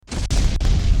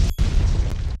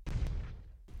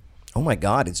Oh my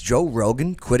God, it's Joe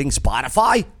Rogan quitting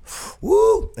Spotify?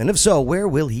 Woo! And if so, where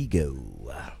will he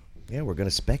go? Yeah, we're going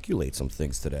to speculate some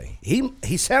things today.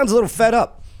 He sounds a little fed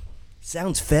up.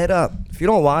 Sounds fed up. If you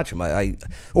don't watch him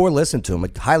or listen to him, I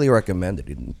highly recommend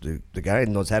it. The guy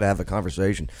knows how to have a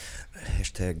conversation.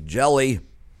 Hashtag jelly.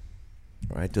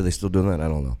 All right, do they still do that? I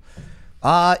don't know.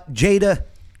 Jada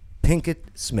Pinkett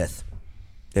Smith.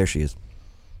 There she is.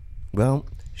 Well,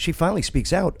 she finally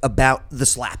speaks out about the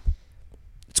slap.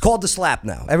 It's called the slap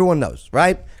now. Everyone knows,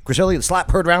 right? Griselli, the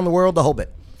slap heard around the world, the whole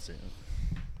bit.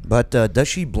 But does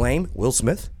she blame Will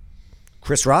Smith,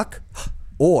 Chris Rock,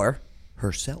 or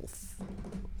herself?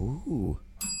 Ooh.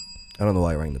 I don't know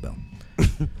why I rang the bell.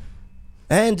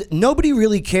 And nobody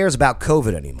really cares about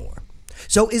COVID anymore.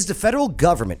 So is the federal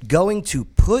government going to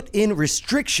put in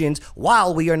restrictions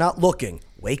while we are not looking?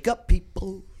 Wake up,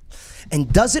 people.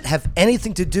 And does it have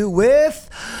anything to do with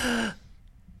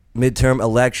midterm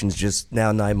elections just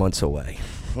now 9 months away?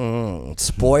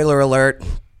 Spoiler alert.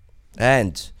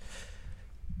 And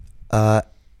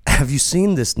have you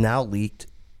seen this now leaked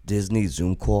Disney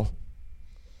Zoom call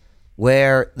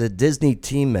where the Disney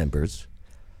team members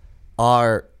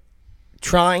are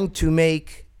trying to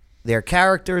make their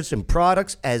characters and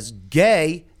products as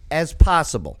gay as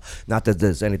possible? Not that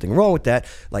there's anything wrong with that,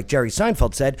 like Jerry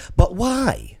Seinfeld said, but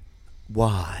why?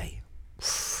 Why?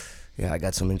 Yeah, I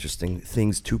got some interesting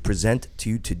things to present to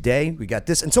you today. We got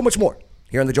this and so much more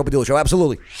here on the Joe Padula Show.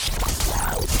 Absolutely.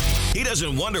 He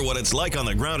doesn't wonder what it's like on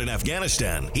the ground in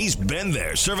Afghanistan. He's been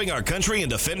there, serving our country and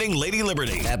defending Lady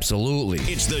Liberty. Absolutely.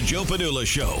 It's the Joe Padula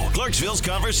Show, Clarksville's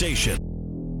Conversation.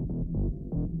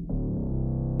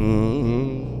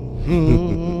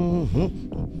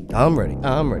 I'm ready.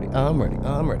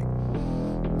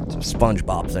 It's a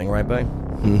SpongeBob thing, right, babe?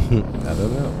 I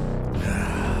don't know.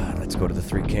 Let's go to the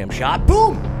 3-cam shot.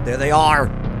 Boom! There they are.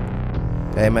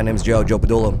 Hey, my name's Joe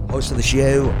Padula, host of the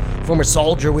show, former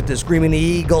soldier with the Screaming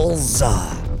Eagles,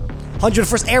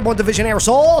 101st Airborne Division Air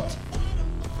Assault,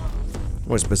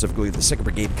 more specifically the 2nd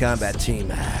Brigade Combat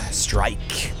Team,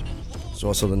 Strike. It's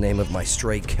also the name of my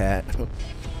stray cat.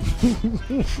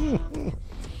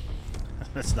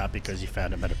 That's not because you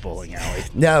found him at a bowling alley.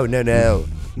 No.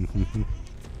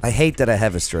 I hate that I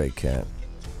have a stray cat.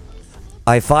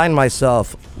 I find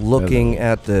myself looking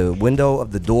at the window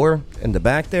of the door in the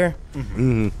back there.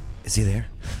 Mm-hmm. Is he there?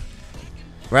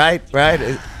 Right.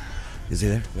 Is he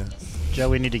there? Yeah. Joe,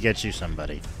 we need to get you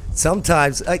somebody.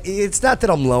 Sometimes, it's not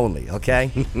that I'm lonely, okay?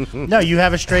 No, you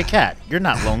have a stray cat. You're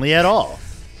not lonely at all.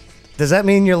 Does that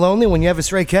mean you're lonely when you have a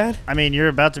stray cat? I mean, you're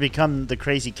about to become the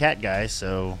crazy cat guy,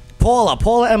 so...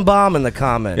 Paula M. Bomb in the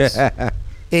comments.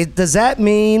 Does that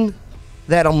mean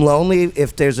that I'm lonely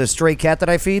if there's a stray cat that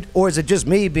I feed? Or is it just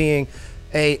me being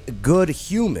a good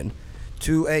human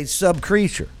to a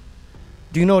sub-creature?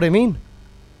 Do you know what I mean?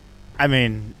 I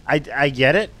mean, I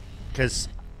get it, because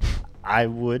I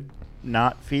would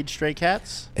not feed stray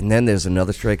cats. And then there's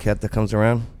another stray cat that comes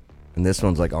around, and this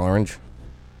one's like orange.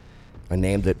 I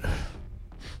named it.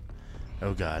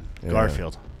 Oh, God. Yeah.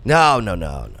 Garfield. No.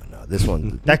 This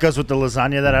one. That goes with the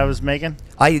lasagna that I was making?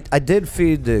 I did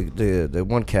feed the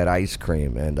one cat ice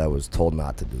cream, and I was told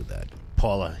not to do that.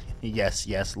 Paula.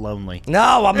 Yes, lonely.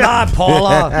 No, I'm not,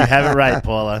 Paula. You have it right,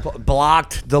 Paula.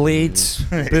 Blocked, deletes,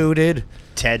 booted.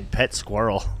 Ted, pet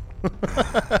squirrel.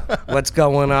 What's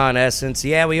going on, Essence?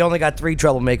 Yeah, we only got 3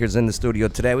 troublemakers in the studio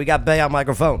today. We got Bay on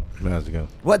microphone. How's it going?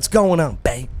 What's going on,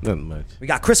 Bay? Nothing much. We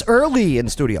got Chris Early in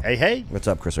the studio. Hey. What's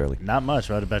up, Chris Early? Not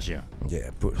much. What about you? Yeah,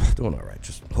 doing all right.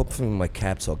 Just hopefully my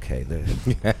cat's okay.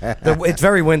 It's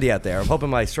very windy out there. I'm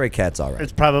hoping my stray cat's all right.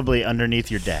 It's probably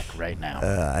underneath your deck right now.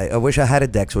 I wish I had a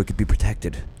deck so it could be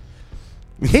protected.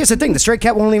 Here's the thing. The stray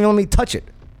cat won't even let me touch it.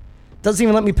 Doesn't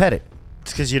even let me pet it.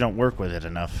 It's because you don't work with it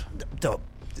enough.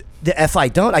 If I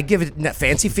don't, I give it a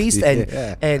fancy feast, and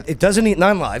it doesn't eat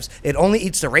 9 lives. It only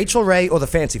eats the Rachel Ray or the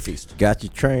fancy feast. Got you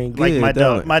trained Like good, my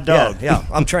dog. My dog. Yeah,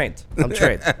 I'm trained.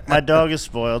 My dog is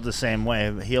spoiled the same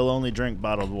way. He'll only drink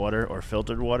bottled water or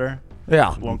filtered water.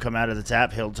 Yeah. Won't come out of the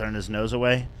tap. He'll turn his nose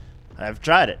away. I've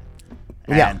tried it.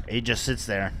 And he just sits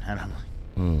there, and I'm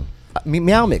like...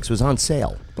 Meow Mix was on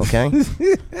sale, okay?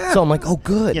 So I'm like, oh,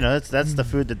 good. You know, that's the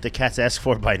food that the cats ask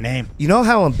for by name. You know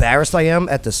how embarrassed I am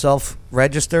at the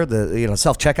self-register, the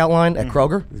self-checkout line at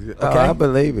Kroger? Okay? I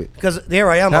believe it. Because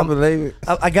there I am. I believe it.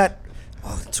 I got,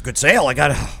 it's a good sale. I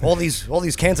got all these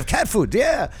cans of cat food,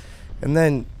 yeah. And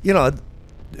then,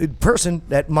 the person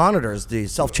that monitors the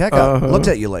self-checkout looks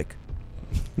at you like,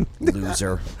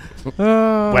 loser.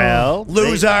 Well,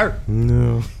 loser.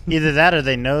 No. Either that or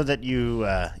they know that you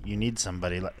need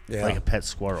somebody like a pet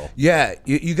squirrel. Yeah,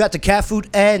 you got the cat food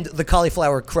and the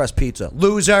cauliflower crust pizza.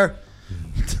 Loser.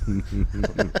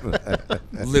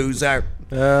 Loser.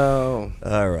 Oh.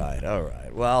 All right.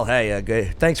 Well, hey,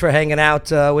 good. Thanks for hanging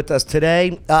out with us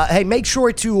today. Hey, make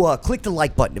sure to click the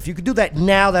like button. If you could do that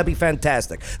now, that'd be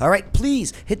fantastic. All right,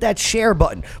 please hit that share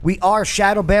button. We are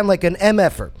shadow banned like an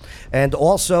MFer. And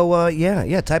also,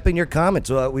 type in your comments.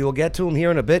 We will get to them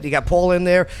here in a bit. You got Paul in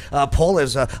there. Paul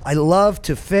is, I love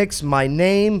to fix my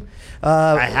name.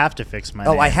 I have to fix my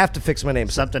name. Oh, I have to fix my name.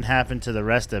 Something happened to the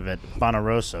rest of it.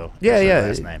 Bonaroso. Yeah.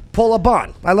 Last name. Paula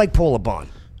Bon. I like Paula Bon.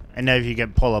 I know if you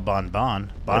get Paula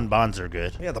bonbons are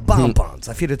good. Yeah, the bonbons.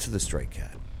 I feed it to the stray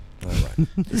cat. All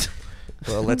right.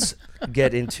 Well, let's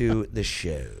get into the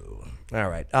show. All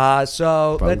right. The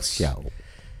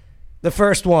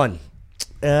first one.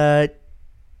 We're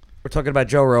talking about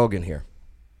Joe Rogan here.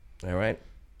 All right.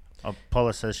 Oh,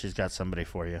 Paula says she's got somebody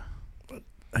for you.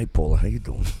 Hey, Paula, how you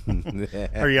doing?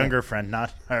 Her younger friend,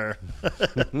 not her.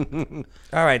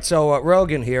 All right, so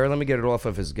Rogan here. Let me get it off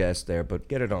of his guest there, but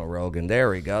get it on Rogan. There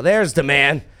we go. There's the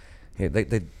man. Hey,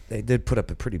 they did put up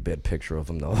a pretty bad picture of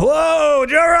him, though. Whoa,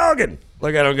 Joe Rogan.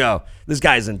 Look at him go. This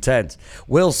guy's intense.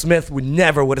 Will Smith would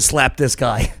have slapped this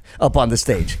guy up on the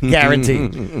stage.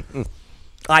 Guaranteed.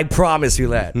 I promise you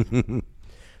that.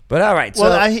 But all right.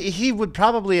 Well, he would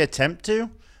probably attempt to,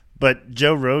 but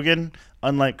Joe Rogan,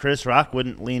 unlike Chris Rock,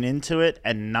 wouldn't lean into it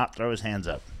and not throw his hands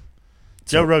up.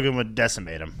 Joe Rogan would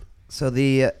decimate him. So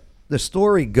the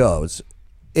story goes,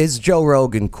 is Joe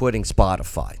Rogan quitting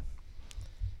Spotify?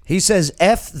 He says,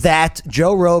 F that.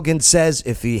 Joe Rogan says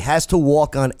if he has to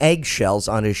walk on eggshells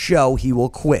on his show, he will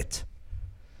quit.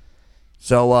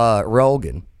 So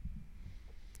Rogan,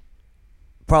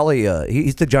 probably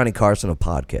he's the Johnny Carson of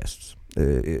podcasts,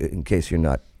 in case you're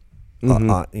not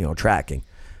tracking.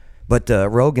 But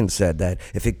Rogan said that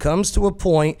if it comes to a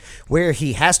point where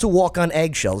he has to walk on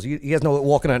eggshells, you guys know what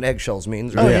walking on eggshells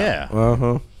means, right? Oh, yeah.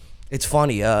 Uh-huh. It's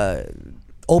funny.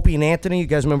 Opie and Anthony, you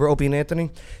guys remember Opie and Anthony?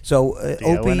 So The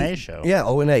Opie, O&A show. Yeah,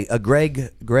 O&A.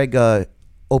 Greg,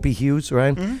 Opie Hughes,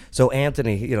 right? Mm-hmm. So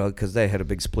Anthony, because they had a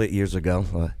big split years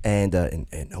ago, and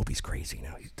Opie's crazy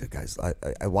now. The guys,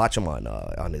 I watch him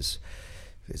on his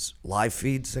live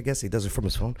feeds. I guess he does it from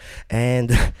his phone,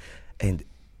 and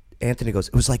Anthony goes,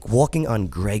 it was like walking on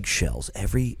Greg shells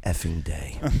every effing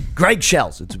day. Greg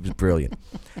shells. It's brilliant.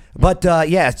 But,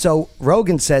 so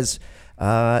Rogan says,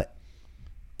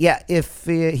 if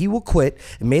he will quit,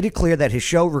 and made it clear that his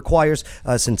show requires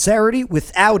sincerity.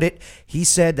 Without it, he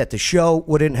said that the show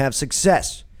wouldn't have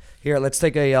success. Here, let's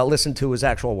take a listen to his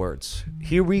actual words.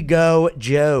 Here we go,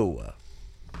 Joe.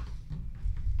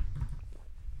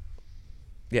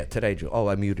 Yeah, today, Joe. Oh,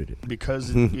 I muted it.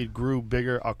 Because it grew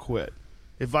bigger, I'll quit.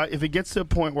 If it gets to a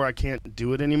point where I can't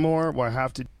do it anymore, where I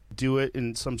have to do it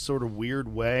in some sort of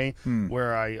weird way,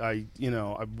 where I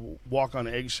walk on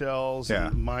eggshells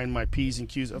and mind my P's and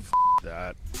Q's,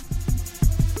 that.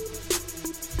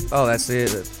 Oh, that's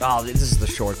it. Oh, this is the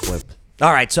short clip.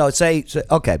 All right, so say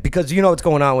okay, because you know what's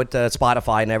going on with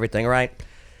Spotify and everything, right?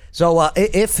 So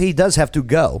if he does have to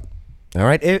go, all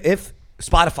right, if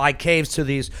Spotify caves to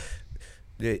these.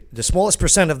 The smallest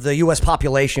percent of the U.S.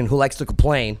 population who likes to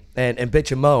complain and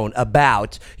bitch and moan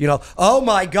about, oh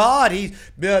my God, he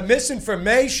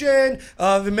misinformation.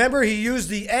 Remember, he used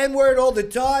the N-word all the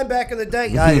time back in the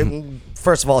day.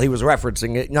 First of all, he was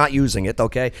referencing it, not using it,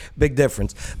 okay? Big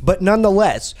difference. But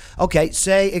nonetheless, okay,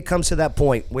 say it comes to that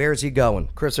point. Where is he going?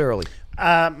 Chris Early.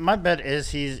 My bet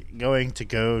is he's going to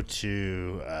go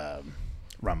to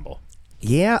Rumble.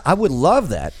 Yeah, I would love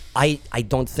that. I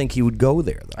don't think he would go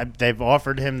there, though. They've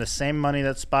offered him the same money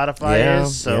that Spotify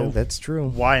is, so that's true.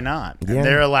 Why not? Yeah. And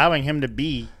they're allowing him to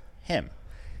be him.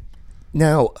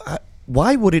 Now,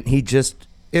 why wouldn't he just...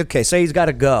 Okay, say he's got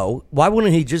to go. Why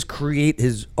wouldn't he just create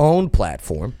his own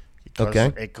platform?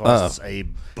 Okay, It costs a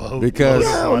boatload because-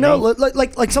 of money. No,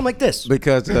 like something like this.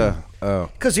 Because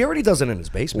He already does it in his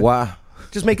basement. why?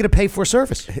 Just make it a pay-for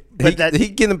service. But he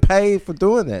getting paid for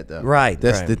doing that though. Right,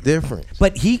 That's right. the difference.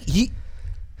 But he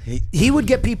would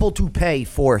get people to pay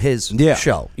for his Yeah.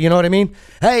 show. You know what I mean?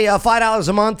 Hey, $5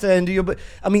 a month, and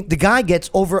the guy gets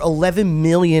over 11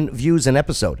 million views an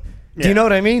episode. Do you know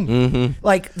what I mean? Mm-hmm.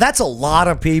 Like, that's a lot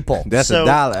of people. That's So, a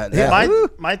dollar.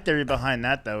 My theory behind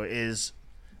that, though, is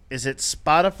it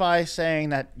Spotify saying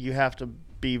that you have to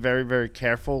be very, very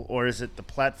careful, or is it the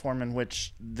platform in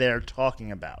which they're talking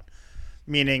about?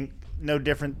 Meaning, no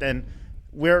different than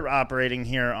we're operating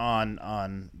here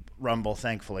on Rumble,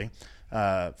 thankfully,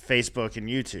 Facebook and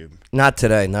YouTube. Not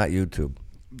today, not YouTube.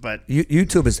 But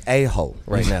YouTube is a-hole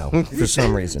right now for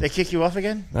some reason. they kick you off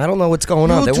again? I don't know what's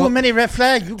going on. You too many red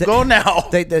flags. You go now.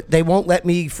 They won't let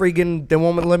me they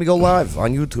won't let me go live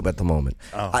on YouTube at the moment.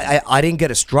 Oh. I didn't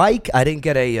get a strike. I didn't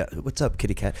get a what's up,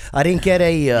 kitty cat? I didn't get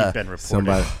a You've been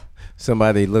reported.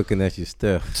 Somebody looking at your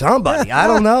stuff. somebody. I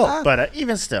don't know. But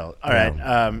even still, all right.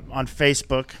 On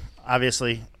Facebook,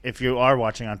 obviously, if you are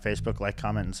watching on Facebook, like,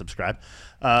 comment, and subscribe.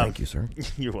 Thank you, sir.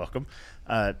 You're welcome.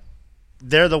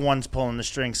 They're the ones pulling the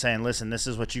string, saying, "Listen, this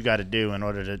is what you got to do in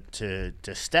order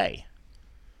to stay."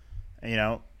 You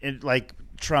know, like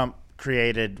Trump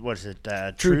created, what is it?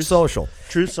 Truth Social.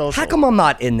 Truth Social. How come I'm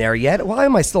not in there yet? Why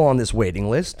am I still on this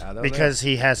waiting list? Because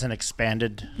he hasn't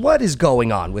expanded. What is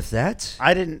going on with that?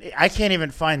 I can't even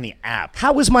find the app.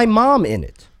 How is my mom in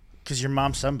it? Because your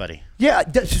mom's somebody. Yeah,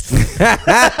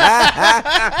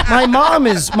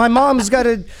 my mom's got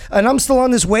and I'm still on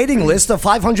this waiting list of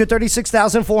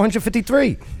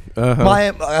 536,453.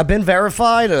 I've been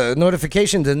verified,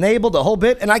 notifications enabled, the whole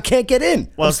bit, and I can't get in.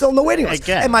 Well, I'm still in the waiting list,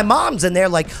 again. and my mom's in there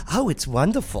like, oh, it's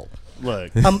wonderful.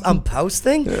 Look, I'm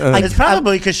posting. it's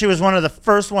probably because she was one of the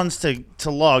first ones to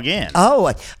log in.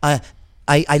 Oh,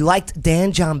 I liked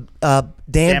Dan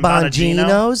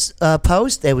Bongino's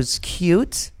post. It was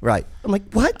cute. Right. I'm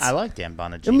like, what? I like Dan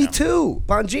Bongino. Me too.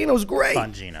 Bongino's great.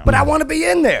 Bongino. But I want to be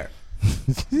in there.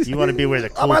 You want to be where the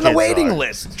cool I'm on the kids waiting are.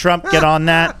 list. Trump, get on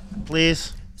that,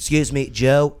 please. Excuse me,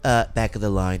 Joe, back of the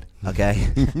line, okay?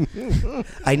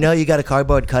 I know you got a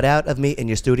cardboard cutout of me in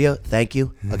your studio. Thank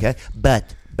you, okay?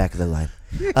 But back of the line.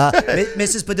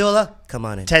 Mrs. Padula, come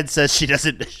on in. Ted says she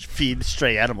doesn't feed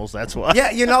stray animals. That's why. Yeah,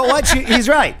 you know what? He's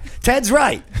right. Ted's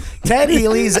right. Ted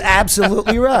Healy's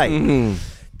absolutely right.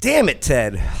 Damn it,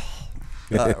 Ted.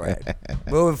 All right.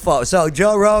 Moving forward. So,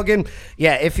 Joe Rogan,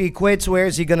 yeah, if he quits, where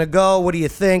is he going to go? What do you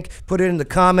think? Put it in the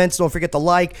comments. Don't forget to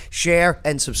like, share,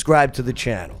 and subscribe to the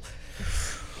channel.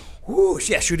 Ooh,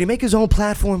 yeah, should he make his own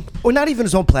platform? Or not even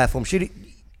his own platform.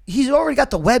 He's already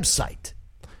got the website.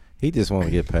 He just want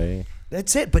to get paid.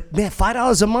 That's it. But, man,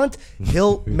 $5 a month,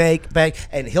 he'll make bank,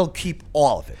 and he'll keep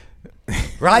all of it.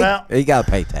 Right? Well, You got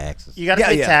to pay taxes. you got to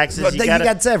pay taxes. But You then gotta,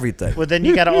 that's everything. well, then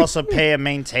you got to also pay a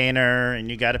maintainer, and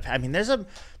you got to pay. I mean, there's a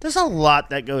lot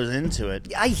that goes into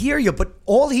it. I hear you, but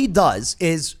all he does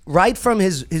is right from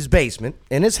his basement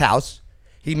in his house,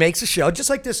 he makes a show just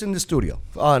like this in the studio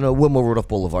on Wilma Rudolph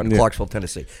Boulevard in Clarksville,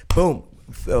 Tennessee. Boom.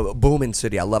 Booming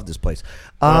city. I love this place.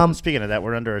 Well, speaking of that,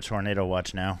 we're under a tornado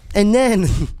watch now. And then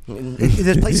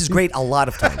this place is great a lot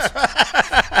of times.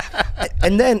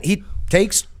 And then he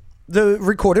takes the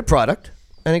recorded product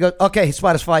and he goes, okay,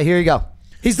 Spotify, here you go.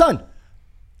 He's done.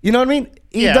 You know what I mean?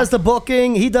 He does the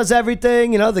booking. He does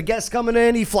everything. You know, the guests coming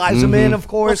in. He flies them in, of Well, it's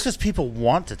course. because people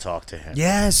want to talk to him.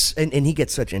 Yes. And he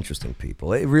gets such interesting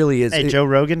people. It really is. Hey, Joe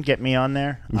Rogan, get me on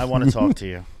there. I want to talk to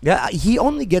you. Yeah, he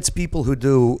only gets people who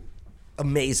do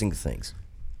amazing things.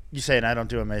 You saying I don't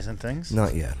do amazing things?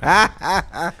 Not yet.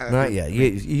 Not yet.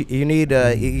 You need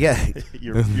yeah.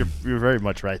 You're very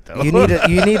much right though.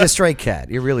 You need a stray cat.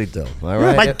 You really do. All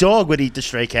right. My dog would eat the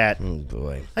stray cat. Oh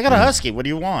boy. I got a husky. What do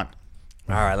you want?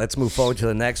 All right, let's move forward to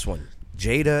the next one.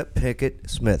 Jada Pinkett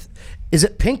Smith. Is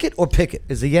it Pinkett or Pickett?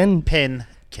 Is the end? Pin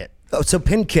Kit. Oh, so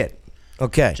Pinkett.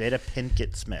 Okay. Jada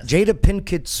Pinkett Smith. Jada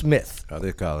Pinkett Smith. Oh,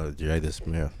 they call it Jada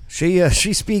Smith.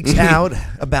 She speaks out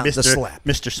about the slap.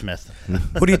 Mr. Smith.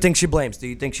 Who do you think she blames? Do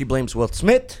you think she blames Will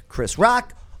Smith, Chris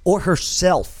Rock, or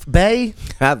herself? Bay?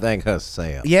 I think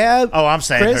herself. Yeah. Oh, I'm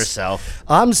saying Chris? herself.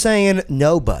 I'm saying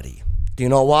nobody. Do you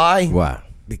know why? Why?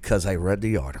 Because I read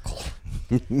the article.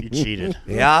 You cheated.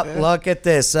 Yeah, look at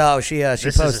this. So she This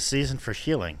is posts. a season for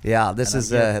healing. Yeah, this and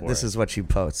is I'm here for this it. is what she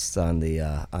posts on the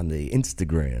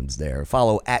Instagrams there.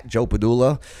 Follow at Joe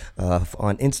Padula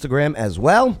on Instagram as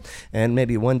well, and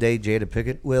maybe one day Jada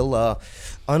Pinkett will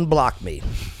unblock me.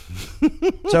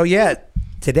 So yeah,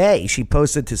 today she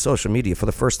posted to social media for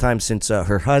the first time since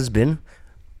her husband,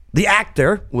 the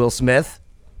actor Will Smith,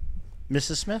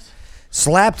 Mrs. Smith?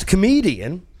 slapped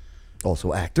comedian,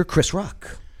 also actor Chris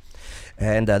Rock.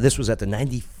 And this was at the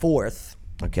 94th,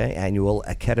 annual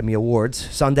Academy Awards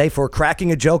Sunday for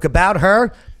cracking a joke about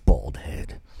her bald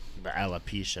head.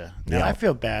 Alopecia. Now, Yeah. I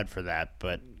feel bad for that,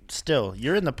 but still,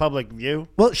 you're in the public view.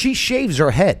 Well, she shaves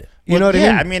her head. You Well, know what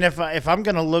yeah, I mean? if I'm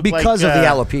going to look Because like... of the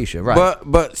alopecia, right.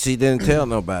 But she didn't tell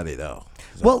nobody though.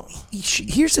 Well,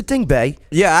 here's the thing, Bay.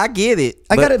 Yeah, I get it.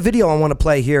 I got a video I want to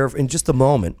play here in just a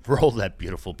moment. Roll that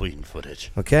beautiful bleeding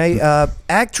footage. Okay,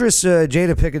 actress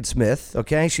Jada Pinkett Smith.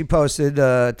 Okay, she posted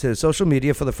to social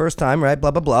media for the first time. Right, blah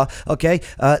blah blah. Okay,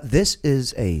 this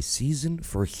is a season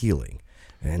for healing,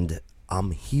 and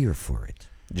I'm here for it.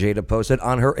 Jada posted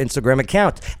on her Instagram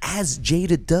account. As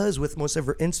Jada does with most of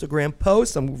her Instagram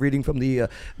posts, I'm reading from the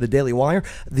Daily Wire,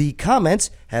 the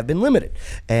comments have been limited.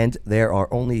 And there are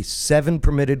only 7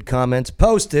 permitted comments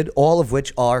posted, all of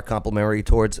which are complimentary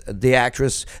towards the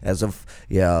actress as of,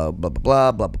 blah, blah,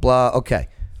 blah, blah, blah. Okay.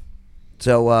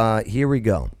 So here we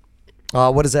go.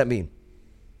 What does that mean?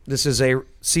 This is a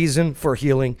season for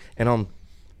healing, and I'm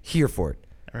here for it.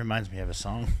 That reminds me of a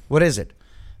song. What is it?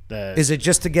 Is it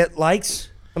just to get likes?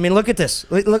 I mean, look at this.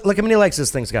 Look how many likes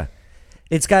this thing's got.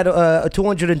 It's got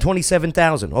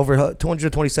 227,000, over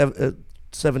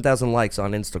 227,000 likes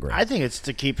on Instagram. I think it's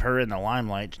to keep her in the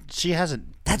limelight. She hasn't.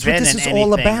 That's been what this in is anything.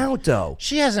 all about, though.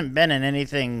 She hasn't been in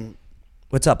anything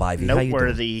What's up, Ivy? How you doing?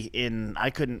 noteworthy in. I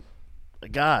couldn't.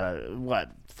 God,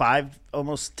 what? 5,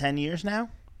 almost 10 years now.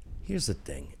 Here's the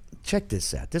thing. Check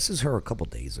this out. This is her a couple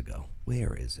days ago.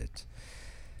 Where is it?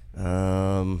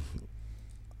 Oh,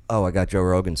 I got Joe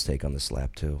Rogan's take on the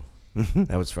slap, too.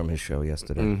 That was from his show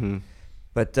yesterday. Mm-hmm.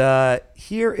 But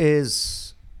here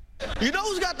is... You know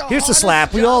who's got the Here's the hardest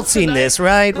slap. We job all seen tonight? this,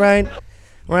 right?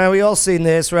 Right, we all seen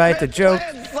this, right? The joke.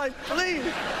 It's like, please,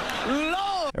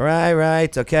 Lord.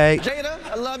 Right, okay. Jada,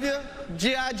 I love you.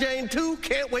 G.I. Jane 2,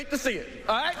 can't wait to see it.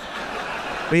 All right?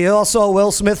 We all saw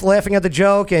Will Smith laughing at the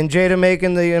joke and Jada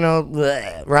making the,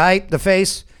 bleh, right? The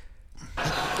face.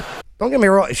 Don't get me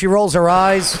wrong. She rolls her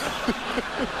eyes.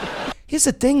 Here's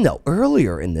the thing, though.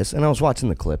 Earlier in this, and I was watching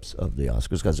the clips of the Oscars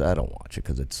because I don't watch it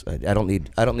because it's I don't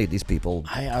need these people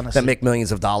that make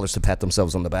millions of dollars to pat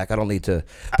themselves on the back. I don't need to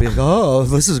be like, oh,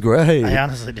 this is great. I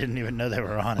honestly didn't even know they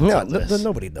were on it. No,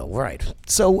 nobody knows, right?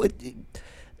 So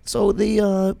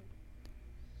the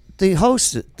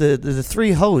hosts, the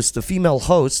 3 hosts, the female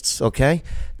hosts, okay,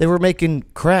 they were making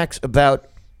cracks about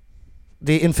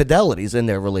the infidelities in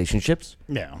their relationships.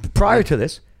 Yeah. Prior to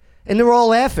this, and they were all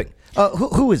laughing.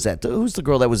 Who is that? Who's the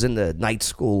girl that was in the Night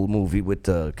School movie with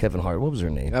Kevin Hart? What was her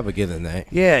name? I forget the name.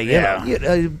 Yeah,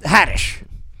 Haddish.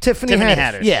 Tiffany Haddish.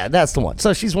 Haddish. Yeah, that's the one.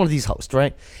 So she's one of these hosts,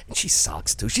 right? And she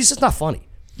sucks, too. She's just not funny.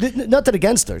 Nothing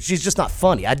against her. She's just not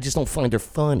funny. I just don't find her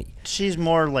funny. She's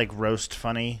more like roast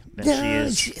funny than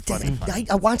she is funny.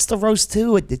 I watched the roast,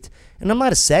 too. And I'm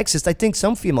not a sexist. I think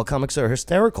some female comics are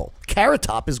hysterical. Carrot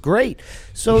Top is great.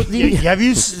 So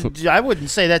I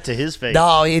wouldn't say that to his face.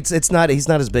 No, it's not. He's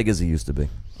not as big as he used to be.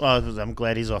 Well, I'm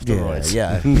glad he's off the roids.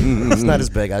 Yeah, it's not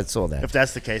as big. I saw that. If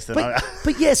that's the case, then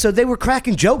But yeah, so they were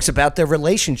cracking jokes about their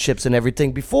relationships and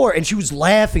everything before, and she was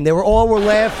laughing. They all were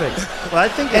laughing. Well, I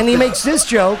think And he makes this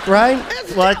joke, right?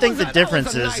 Well, I think the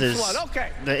difference That was a is nice one.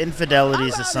 Okay. the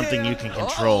infidelities is something you can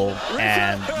control,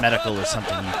 and medical is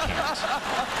something you can't.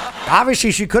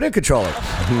 Obviously, she couldn't control it.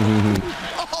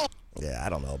 Yeah, I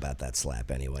don't know about that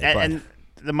slap anyway. And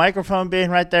the microphone being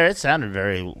right there, it sounded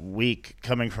very weak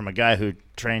coming from a guy who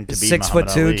trained to be 6'2",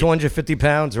 Muhammad Ali. 250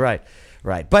 pounds, right.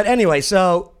 But anyway,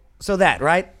 so that,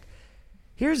 right?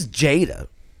 Here's Jada.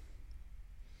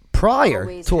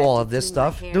 Prior to all of this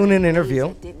stuff, doing an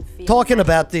interview, talking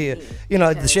about the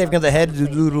shaving of the head, the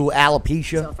little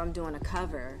alopecia. So if I'm doing a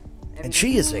cover, And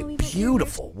she is a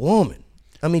beautiful woman.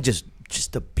 I mean,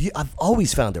 I've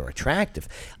always found her attractive.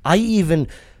 I even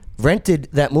rented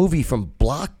that movie from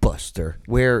Blockbuster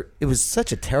where it was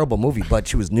such a terrible movie, but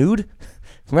she was nude.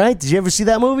 Right? Did you ever see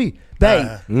that movie?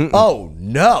 Babe. Oh,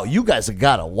 no. You guys have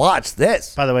got to watch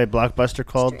this. By the way, Blockbuster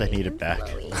called. They need it back.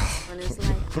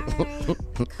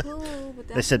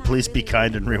 They said, please be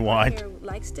kind and rewind.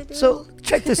 So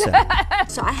check this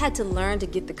out. So I had to learn to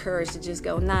get the courage to just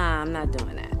go, nah, I'm not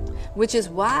doing that. Which is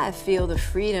why I feel the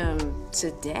freedom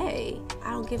today.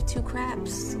 I don't give 2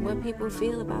 craps what people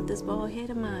feel about this bald head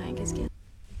of mine.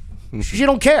 She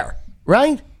don't care,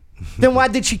 right? Then why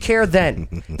did she care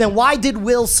then? Then why did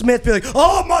Will Smith be like,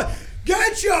 oh my, get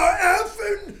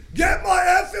my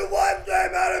effing wife's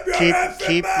name out of your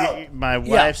effing mouth. Keep my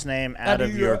wife's name out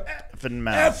of your effing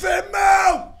mouth. Effing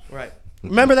mouth. Right.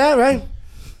 Remember that, right?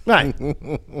 Right.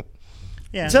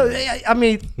 Yeah. So, I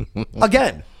mean,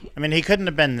 again. I mean, he couldn't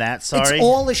have been that sorry. It's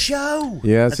all a show.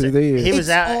 Yes, it is. He was It's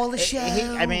out. all a show.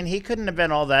 He couldn't have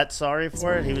been all that sorry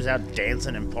for it. He was out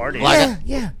dancing and partying.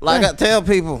 Like I tell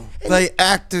people, they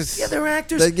actors. Yeah, they're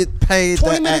actors. They get paid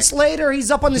 20 to minutes act. later, he's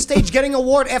up on the stage getting an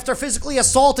award after physically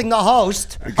assaulting the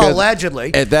host, allegedly.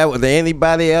 If that was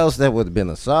anybody else, that would have been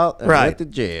assault and Right. went to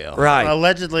jail. Right.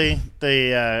 Allegedly,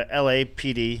 the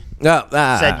LAPD No,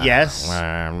 said yes,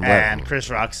 and and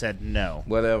Chris Rock said no.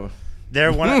 whatever.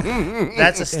 They're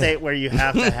that's a state where you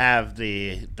have to have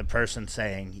the person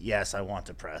saying yes, I want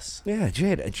to press. Yeah,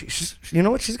 Jada. You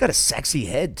know what? She's got a sexy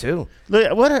head, too.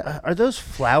 Look, what are those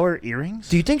flower earrings?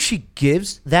 Do you think she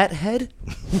gives that head?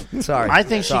 Sorry. I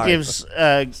think she gives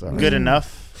good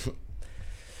enough.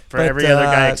 For every other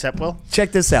guy except Will?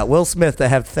 Check this out. Will Smith to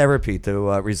have therapy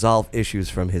to resolve issues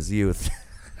from his youth.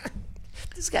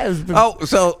 This guy has been...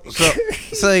 So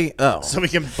So we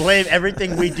can blame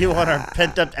everything we do on our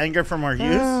pent-up anger from our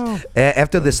youth?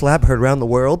 After the slap heard around the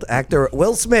world, actor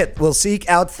Will Smith will seek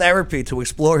out therapy to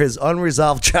explore his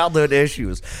unresolved childhood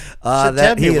issues. What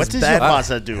does your boss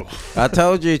do? I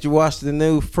told you watch the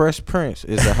new Fresh Prince.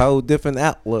 It's a whole different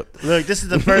outlook. Look, this is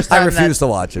the first time I refuse to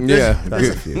watch it. Yeah. I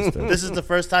refuse to. This is the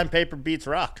first time paper beats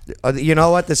rock. You know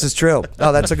what? This is true.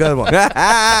 Oh, that's a good one.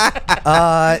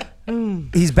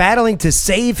 He's battling to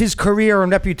save his career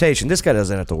and reputation. This guy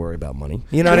doesn't have to worry about money.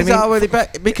 You know what I mean? Already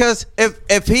back, because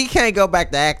if he can't go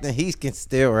back to acting, he can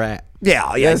still rap.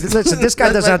 Yeah. Listen, this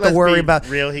guy doesn't have to worry about.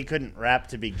 Real, he couldn't rap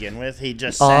to begin with. He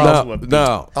just sang to a beat.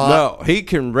 No, he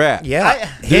can rap. Yeah,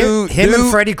 him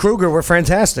and Freddy Krueger were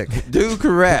fantastic. Dude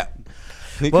can rap.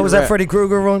 What was that Freddy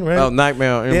Krueger one? Right? Oh,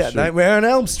 Nightmare on Elm Street. Yeah, Nightmare on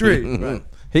Elm Street. Right.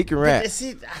 He can rap.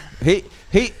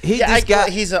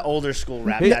 He's an older school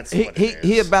rap. That's what it is.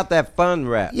 He about that fun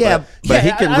rap. Yeah, but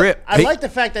he can rip. I like the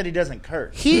fact that he doesn't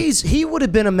curse. He would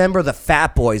have been a member of the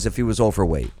Fat Boys if he was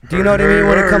overweight. Do you know what I mean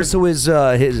when it comes to his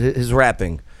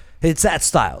rapping? It's that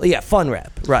style. Yeah, fun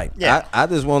rap. Right. Yeah. I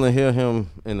just want to hear him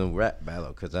in a rap battle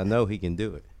because I know he can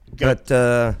do it. But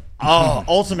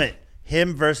ultimate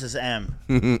him versus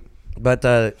M. But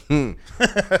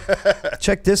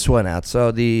check this one out.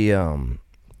 So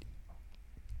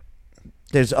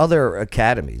there's other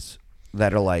academies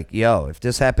that are like, yo, if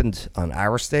this happened on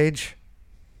our stage,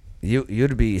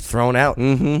 you'd be thrown out.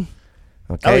 Mm-hmm.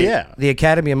 Okay. Oh yeah. The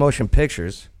Academy of Motion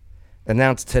Pictures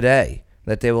announced today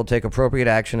that they will take appropriate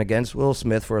action against Will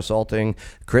Smith for assaulting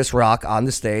Chris Rock on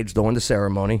the stage during the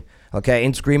ceremony. Okay,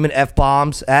 and screaming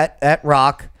F-bombs at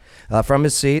Rock. From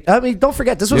his seat. I mean, don't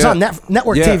forget, this was on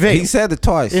network TV. He said it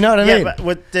twice. You know what I mean? But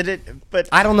what did it? But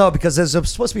I don't know because there's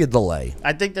supposed to be a delay.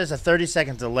 I think there's a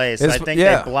 30-second delay, so It's- I think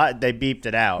yeah. they beeped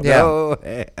it out. Yeah. Oh,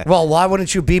 Well, why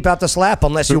wouldn't you beep out the slap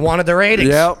unless you wanted the ratings?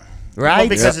 Yep. Right? Well,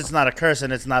 because it's not a curse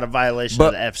and it's not a violation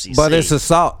of the FCC. But it's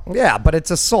assault. Yeah, but it's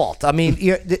assault. I mean,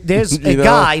 there's a You know,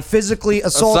 guy physically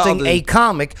assaulting assaulting a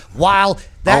comic while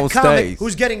that on comic stage.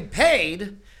 who's getting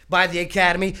paid by the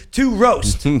Academy to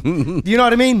roast. You know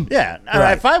what I mean? Yeah.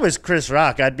 Right. If I was Chris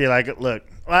Rock, I'd be like, look,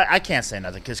 I can't say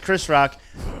nothing because Chris Rock,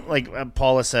 like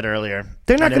Paula said earlier,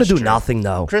 They're not and going to it's do true. nothing,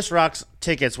 though. Chris Rock's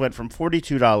tickets went from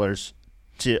 $42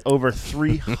 to over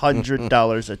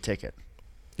 $300 a ticket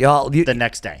Y'all, the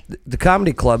next day. the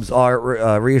comedy clubs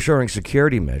are reassuring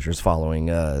security measures following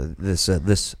this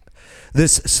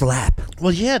slap.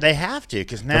 Well, yeah, they have to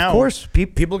because now, Of course,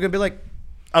 people are going to be like,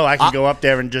 oh, I can go up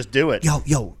there and just do it.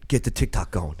 yo, get the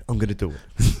TikTok going. I'm going to do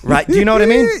it. Right? Do you know what I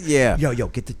mean? Yeah. Yo,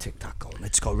 get the TikTok going.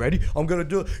 Let's go. Ready? I'm going to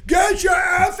do it. Get your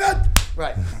effort.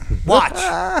 Right. Watch.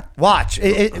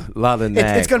 A lot of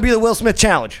nag. It's going to be the Will Smith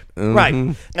challenge.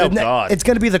 Right. Oh, God. It's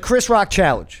going to be the Chris Rock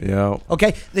challenge. Yeah.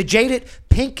 Okay? The Jada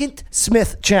Pinkett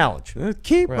Smith challenge.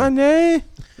 Keep my name.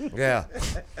 Yeah.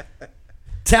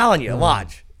 Telling you,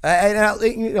 watch.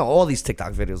 And all these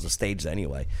TikTok videos are staged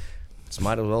anyway. This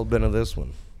might as well have been of this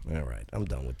one. All right, I'm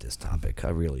done with this topic. I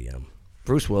really am.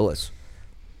 Bruce Willis.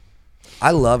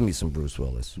 I love me some Bruce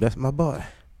Willis. That's my boy.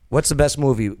 What's the best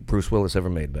movie Bruce Willis ever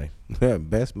made, babe?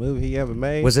 Best movie he ever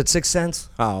made. Was it Sixth Sense?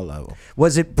 All of them.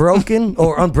 Was it Broken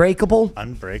or Unbreakable?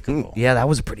 Unbreakable. Yeah, that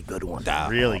was a pretty good one.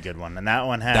 Really good one. And that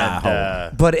one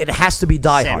had But it has to be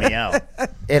Die Hard. Samuel.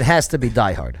 It has to be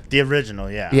Die Hard. The original,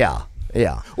 yeah.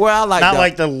 Yeah. Well, I like Not that.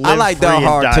 like the I Live like Free that and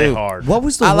hard Die too. Hard. What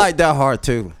was the I like that hard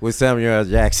too with Samuel L.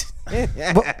 Jackson.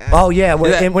 Oh, yeah,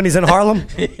 when he's in Harlem?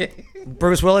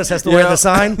 Bruce Willis has to wear the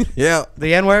sign? Yeah.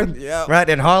 The N-word? Yeah. Right,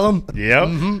 in Harlem?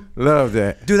 Yep. Love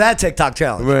that. Do that TikTok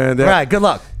challenge. Man, right, good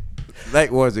luck.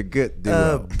 That was a good duo.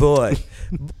 Oh, boy.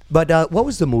 But what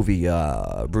was the movie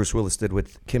Bruce Willis did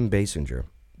with Kim Basinger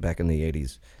back in the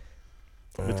 80s?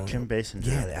 With Kim Basinger.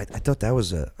 Yeah, I thought that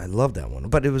was I love that one.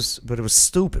 But it was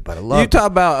stupid, but I loved You it.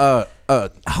 talk about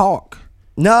Hawk.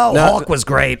 No, Hawk was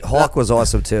great. Hawk was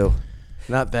awesome too.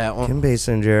 Not that one. Kim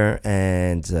Basinger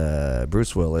and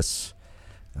Bruce Willis,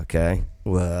 okay,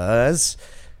 was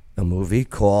a movie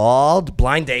called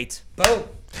Blind Date. Boom.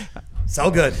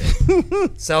 So good.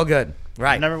 So good.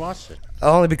 Right. I've never watched it.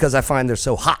 Only because I find they're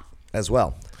so hot as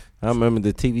well. I remember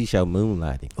the TV show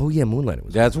Moonlighting. Oh, yeah, Moonlight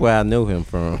was. That's where I knew him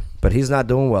from. But he's not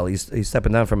doing well. He's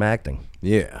stepping down from acting.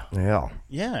 Yeah. Yeah.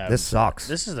 Yeah. This sucks.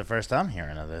 This is the first I'm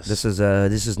hearing of this. This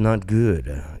is not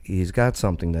good. He's got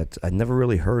something that I'd never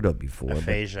really heard of before.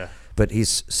 Aphasia. But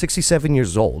he's 67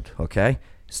 years old, okay?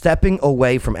 Stepping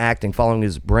away from acting following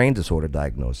his brain disorder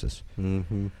diagnosis.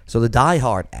 Mm-hmm. So the Die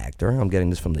Hard actor, I'm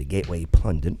getting this from the Gateway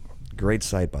Pundit, great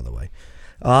site, by the way,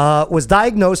 was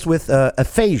diagnosed with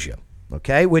aphasia,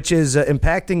 okay, which is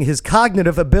impacting his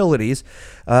cognitive abilities.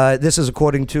 This is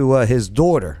according to his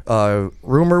daughter,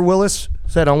 Rumor Willis,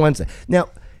 said on Wednesday. Now,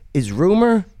 is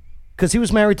Rumor, because he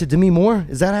was married to Demi Moore,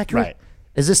 is that accurate? Right.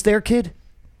 Is this their kid?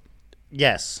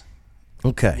 Yes.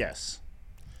 Okay. Yes.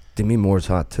 Demi Moore's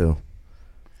hot, too.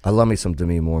 I love me some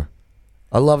Demi Moore.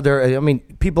 I loved her. I mean,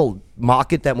 people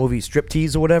mock it, that movie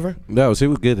Striptease or whatever. No, she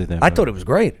was good at that. I thought it was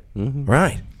great.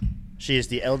 Right. She is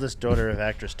the eldest daughter of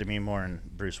actress Demi Moore and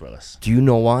Bruce Willis. Do you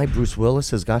know why Bruce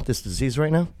Willis has got this disease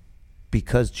right now?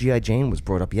 Because G.I. Jane was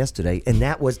brought up yesterday, and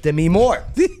that was Demi Moore.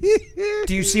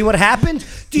 Do you see what happened?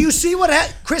 Do you see what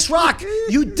happened? Chris Rock,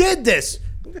 you did this.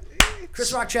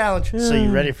 Chris Rock challenge. So you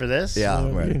ready for this? Yeah,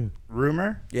 I'm ready.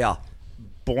 Rumor, Yeah.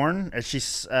 born,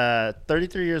 she's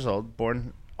 33 years old,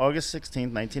 born August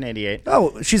 16th, 1988,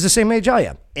 Oh, she's the same age I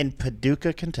am. in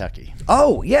Paducah, Kentucky.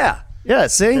 Oh, yeah. Yeah,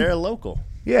 see? They're local.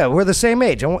 Yeah, we're the same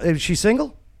age. Is she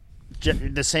single?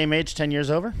 The same age, 10 years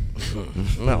over?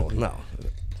 No,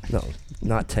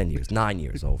 not 10 years, 9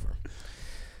 years over.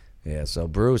 Yeah, so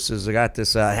Bruce has got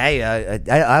this. Hey,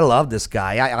 I love this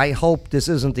guy. I hope this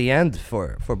isn't the end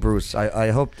for Bruce. I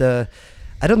hope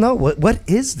I don't know what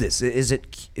is this? Is it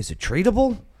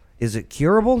treatable? Is it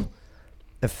curable?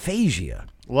 Aphasia.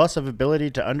 Loss of ability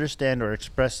to understand or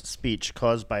express speech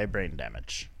caused by brain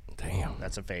damage. Damn.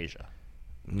 That's aphasia.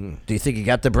 Do you think he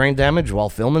got the brain damage while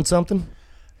filming something?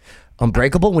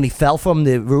 Unbreakable when he fell from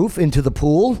the roof into the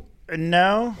pool?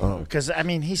 No, because, I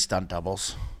mean, he stunt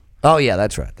doubles. Oh, yeah,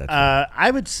 that's right.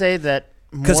 I would say that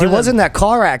Because he was in that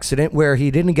car accident where he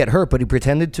didn't get hurt, but he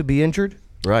pretended to be injured.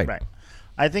 Right. Right.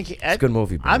 I think It's a good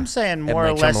movie. Bro. I'm saying more or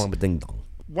M. Night less Shyamalan, ding dong.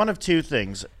 one of two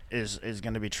things is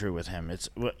going to be true with him. It's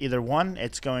either one,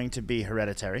 it's going to be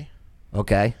hereditary,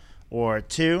 Okay. or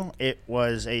two, it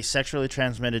was a sexually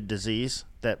transmitted disease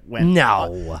that went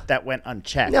that went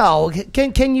unchecked. No,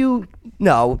 can you?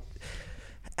 No.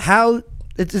 How?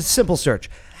 It's a simple search.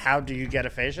 How do you get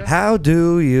aphasia? How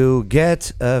do you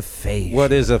get aphasia?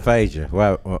 What is aphasia?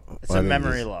 It's a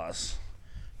memory loss.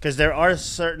 Because there are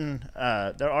certain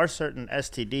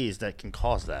STDs that can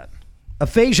cause that.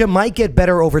 Aphasia might get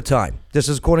better over time. This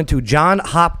is according to Johns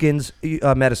Hopkins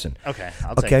Medicine. Okay,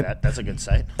 I'll take that. That's a good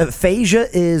site. Aphasia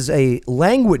is a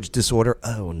language disorder.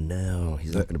 Oh, no.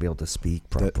 He's not going to be able to speak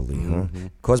properly, huh?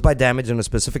 Caused by damage in a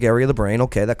specific area of the brain,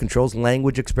 okay, that controls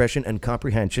language expression and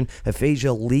comprehension.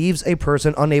 Aphasia leaves a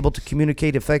person unable to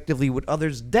communicate effectively with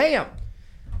others. Damn!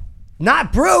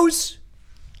 Not Bruce!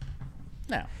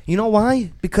 No. You know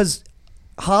why? Because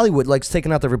Hollywood likes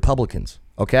taking out the Republicans,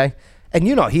 okay? And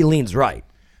you know he leans right.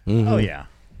 Oh, yeah.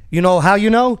 You know how you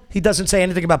know? He doesn't say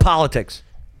anything about politics.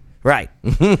 Right.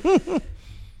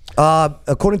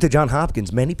 According to Johns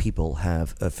Hopkins, many people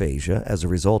have aphasia as a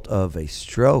result of a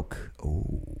stroke.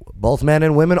 Ooh. Both men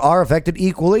and women are affected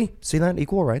equally. See that?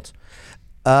 Equal rights.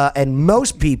 And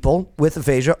most people with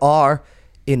aphasia are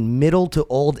in middle to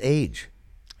old age.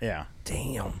 Yeah.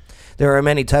 Damn. There are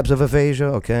many types of aphasia,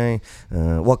 okay?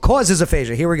 What causes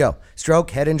aphasia? Here we go.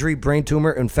 Stroke, head injury, brain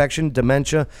tumor, infection,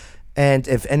 dementia. And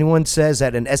if anyone says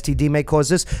that an STD may cause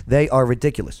this, they are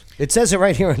ridiculous. It says it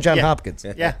right here in Johns Hopkins.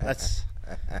 Yeah, that's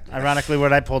ironically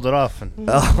what I pulled it off.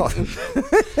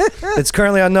 It's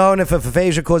currently unknown if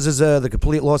aphasia causes the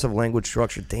complete loss of language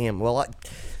structure. Damn. Well,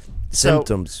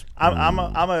 symptoms. I'm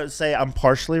gonna say I'm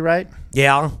partially right.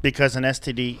 Yeah. Because an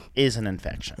STD is an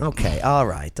infection. Okay. All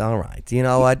right. You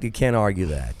know what? You can't argue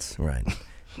that. Right.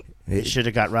 It should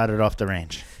have got routed off the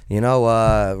range. You know,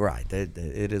 right.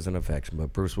 It is an infection.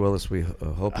 But Bruce Willis, we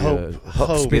hope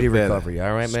speedy recovery.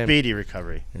 All right, man? Speedy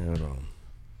recovery. You know.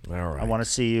 All right. I want to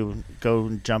see you go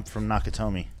and jump from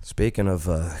Nakatomi. Speaking of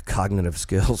cognitive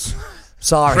skills.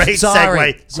 Sorry. Great segue.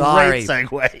 Great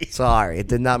segue. Sorry. It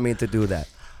did not mean to do that.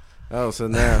 Oh, so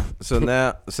now,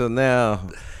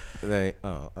 they.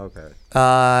 Oh, okay.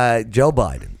 Joe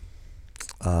Biden.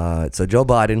 So Joe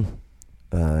Biden,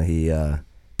 he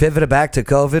pivoted back to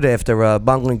COVID after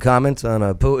bungling comments on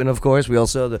Putin. Of course, we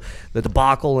also the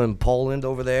debacle in Poland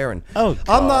over there, and I'm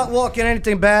not walking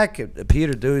anything back.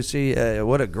 Peter Doocy,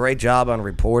 what a great job on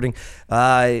reporting.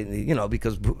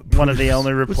 Because one of the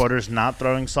only reporters not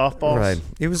throwing softballs. Right.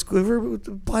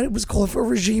 Biden was calling for a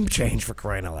regime change, for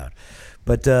crying out loud.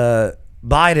 But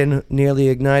Biden nearly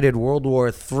ignited World War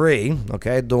III,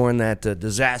 okay, during that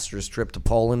disastrous trip to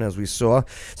Poland, as we saw.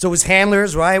 So his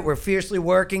handlers, right, were fiercely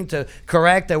working to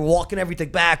correct. They were walking everything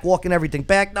back.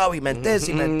 No, he meant this,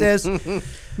 he meant this.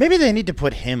 Maybe they need to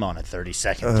put him on a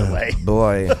 30-second delay.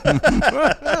 Boy.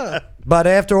 But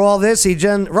after all this, he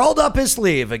rolled up his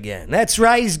sleeve again. That's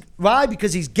right. Why?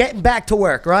 Because he's getting back to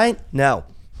work, right? No.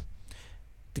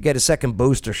 To get a second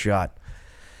booster shot.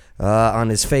 on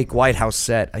his fake White House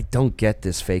set. I don't get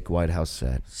this fake White House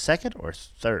set. Second or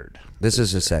third? This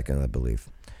is his second, I believe.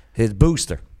 His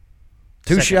booster.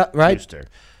 Two Second shot, right? booster.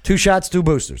 2 shots, 2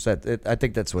 boosters. I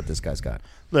think that's what this guy's got.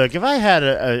 Look, if I had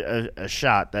a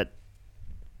shot that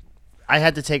I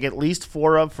had to take at least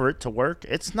 4 of for it to work,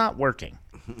 it's not working.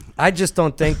 I just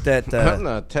don't think that. I'm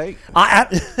not taking.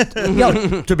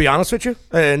 Yo, to be honest with you,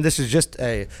 and this is just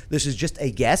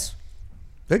a guess.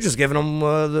 They're just giving them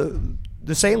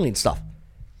the saline stuff,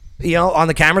 on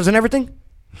the cameras and everything,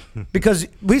 because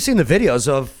we've seen the videos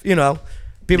of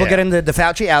people getting the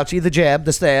Fauci ouchie, the jab,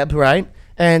 the stab, right,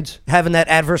 and having that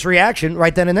adverse reaction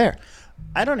right then and there.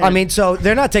 I mean, so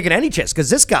they're not taking any chance because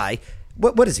this guy.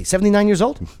 What is he? 79 years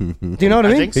old? Do you know what I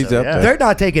mean? think so, He's up yeah. there. They're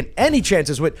not taking any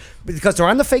chances because they're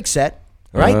on the fake set,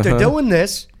 right? They're doing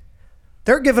this.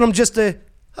 They're giving them just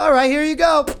all right, here you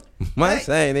go. My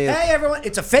saying is, Hey, everyone,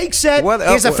 it's a fake set. What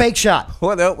Here's a up- fake shot.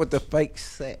 what up with the fake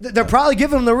set? They're probably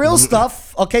giving them the real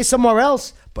stuff, okay, somewhere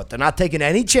else, but they're not taking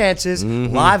any chances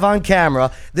live on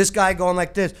camera. This guy going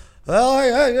like this.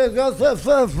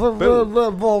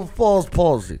 False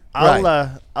palsy. Right.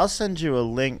 I'll send you a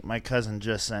link my cousin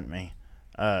just sent me.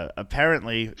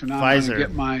 Apparently, So now I'm going to Pfizer.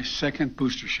 get my second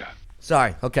booster shot.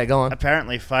 Sorry. Okay, go on.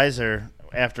 Apparently, Pfizer,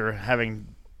 after having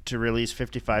to release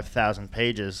 55,000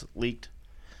 pages, leaked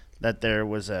that there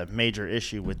was a major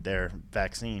issue with their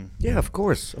vaccine. Yeah, of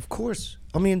course.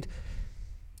 I mean,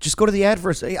 just go to the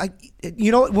adverse.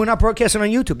 You know what? We're not broadcasting on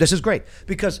YouTube. This is great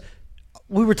because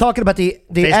we were talking about the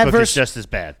Facebook adverse. is just as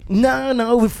bad.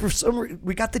 No.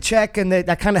 We got the check, and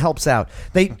that kind of helps out.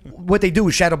 What they do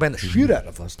is shadow ban the shit out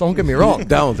of us. Don't get me wrong.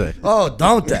 Don't they? Oh,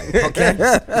 don't they?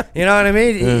 Okay. You know what I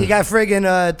mean? You got friggin'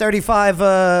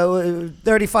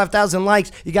 35,000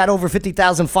 likes. You got over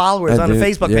 50,000 followers on the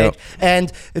Facebook page.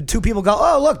 And 2 people go,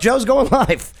 oh, look, Joe's going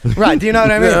live. Right. Do you know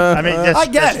what I mean? I mean, I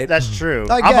get it. That's true.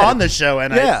 I I'm get on it. the show,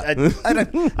 and Yeah.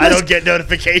 I don't get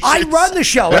notifications. I run the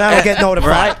show, and I don't get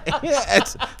notified.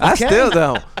 I Okay. still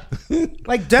don't.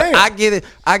 Like, damn. I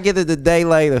get it a day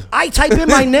later. I type in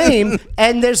my name,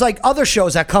 and there's like other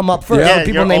shows that come up first. Yeah.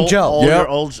 People your named old- Joe. all Yep. your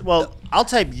old. Well, I'll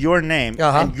type your name,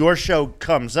 and your show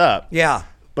comes up. Yeah.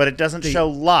 But it doesn't show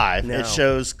live. No. It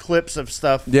shows clips of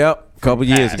stuff. Yep. Couple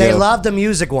years ago. They love the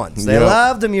music ones. They Yep.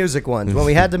 love the music ones. When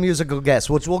we had the musical guests,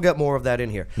 which we'll get more of that in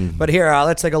here. But here,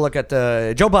 let's take a look at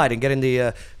Joe Biden getting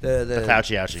the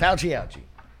Fauci ouchie. Fauci ouchie.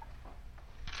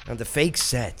 And the fake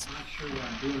set. I'm not sure what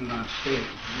I'm doing it on stage.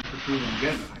 You could do it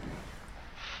again.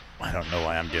 I don't know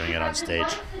why I'm doing it on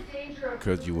stage.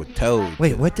 Because you were told.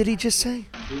 Wait, what did he just say?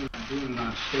 I'm doing it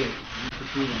on stage. You could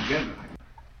do it again.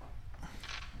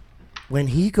 When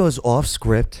he goes off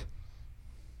script,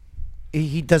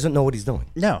 he doesn't know what he's doing.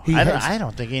 No, He I has-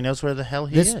 don't think he knows where the hell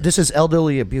he This is. is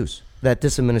elderly abuse that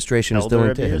this administration is Elder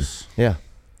doing to him. abuse? Yeah.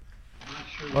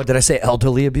 Oh, did I say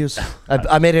elderly abuse?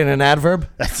 I made it an adverb.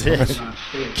 That's it.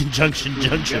 Conjunction,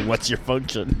 junction. What's your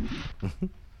function? I'm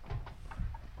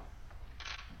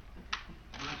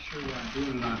not sure what I'm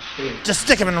doing it on stage. Just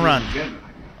stick him and run. Again.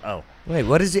 Oh, Wait,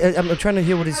 what is he? I'm trying to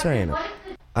hear what he's saying.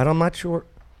 I'm not sure.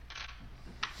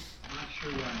 I'm not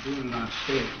sure what I'm doing it on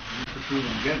stage. You could do it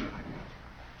again.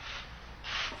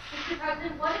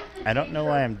 I don't know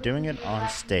why I'm doing it on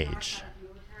stage.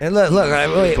 And look,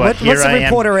 wait, But here what's the I am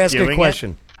reporter asking a doing it.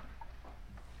 question?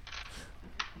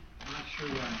 I'm not sure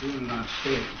what I'm doing it on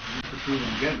stage. You could do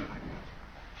it again.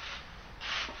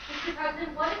 Mr.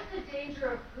 President, what is the danger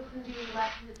of Putin being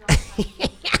left in the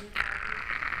dark?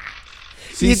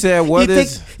 She said, "What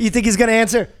is You think he's gonna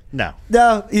answer? No.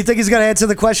 No, you think he's gonna answer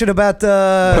the question about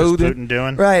Putin? Putin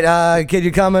doing? Right? Can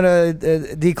you comment on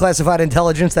declassified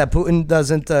intelligence that Putin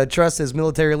doesn't trust his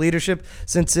military leadership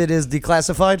since it is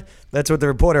declassified? That's what the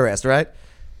reporter asked, right?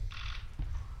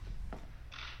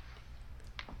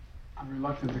 I'm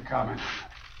reluctant to comment.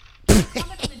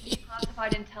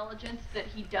 Declassified intelligence that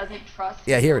he doesn't trust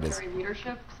Yeah, here it is. military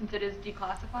leadership since it is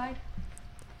declassified?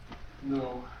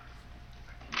 No.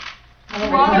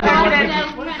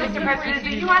 Mr. President, is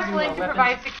the U.S. willing to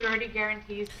provide security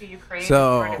guarantees to Ukraine?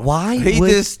 So Why he would-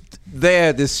 just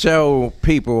there to show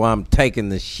people I'm taking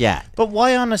the shot. But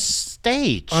why on a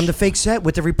stage? On the fake set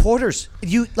with the reporters.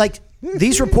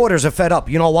 These reporters are fed up.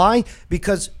 You know why?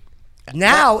 Because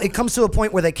now it comes to a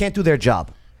point where they can't do their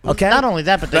job. Okay. Not only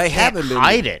that, but they can't haven't been-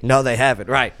 hide it. No, they haven't.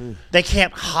 Right. They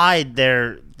can't hide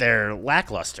their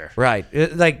lackluster. Right.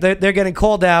 Like they're getting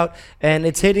called out, and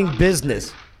it's hitting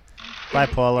business. Bye,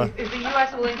 Paula. Is the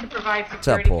U.S. willing to provide up,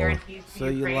 security Paula? guarantees to So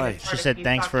you Ukraine? like- as She part of said peace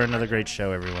thanks talks for with another Russia?" great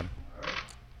show, everyone.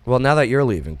 Well, now that you're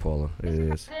leaving, Paula, it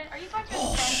is. Are you going to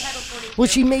defend Title 42? Well,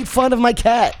 she made fun of my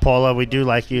cat. Paula, we do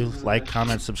like you. Like,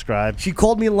 comment, subscribe. She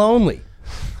called me lonely.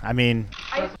 I mean,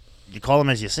 You call him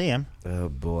as you see him. Oh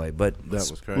boy, but That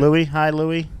was crazy. Louis, hi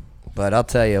Louis. But I'll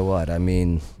tell you what, I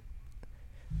mean,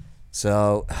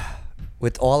 so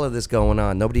with all of this going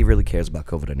on, nobody really cares about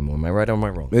COVID anymore. Am I right or am I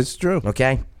wrong? It's true.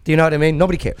 Okay? Do you know what I mean?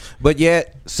 Nobody cares. But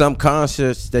yet, some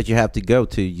concerts that you have to go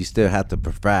to, you still have to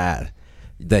provide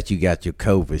that you got your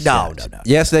COVID shots. No.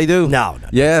 Yes, they do. No.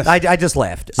 Yes. I just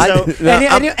laughed. So-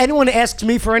 Anyone asks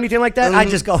me for anything like that, I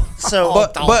just go. So,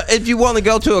 But if you want to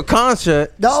go to a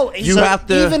concert, No, you so have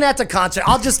to. even at the concert,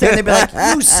 I'll just stand there and be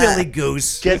like, "You silly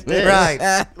goose." get this.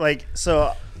 Right. Like,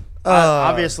 so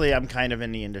obviously I'm kind of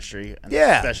in the industry, and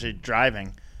Yeah. especially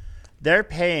driving. They're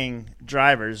paying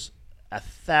drivers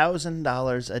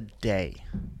 $1,000 a day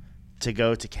to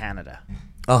go to Canada,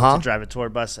 to drive a tour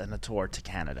bus and a tour to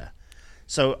Canada.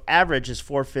 So average is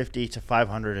 $450 to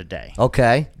 $500 a day.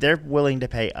 Okay. They're willing to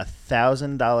pay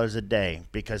 $1,000 a day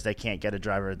because they can't get a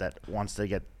driver that wants to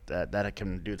get that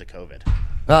can do the COVID.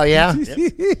 Oh yeah.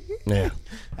 Yep. Yeah.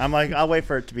 I'm like, I'll wait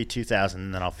for it to be 2,000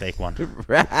 and then I'll fake one.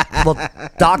 Well,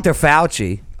 Dr.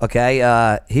 Fauci,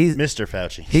 okay, he's Mr.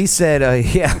 Fauci. he said,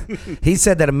 he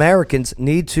said that Americans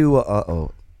need to.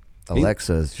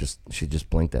 Alexa she just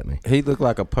blinked at me. He looked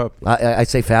like a puppet. I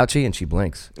say Fauci and she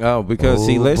blinks. Oh, because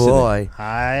he listened. Boy.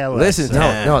 Hi, Alexa. Listen,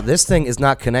 No, this thing is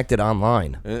not connected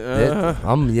online.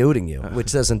 I'm muting you,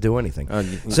 which doesn't do anything.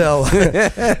 So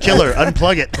Killer,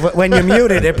 unplug it. when you're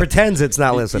muted, it pretends it's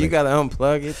not listening. You got to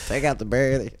unplug it, take out the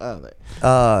battery.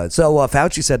 So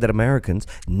Fauci said that Americans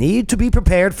need to be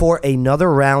prepared for another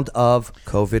round of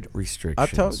COVID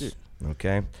restrictions. I told you.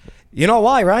 Okay. You know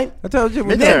why, right? I told you.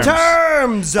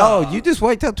 Midterms. Oh, you just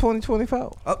wait till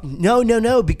 2024.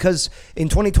 No, because in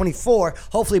 2024,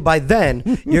 hopefully by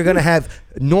then, you're going to have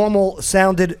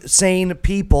normal-sounded, sane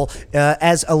people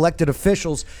as elected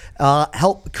officials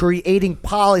help creating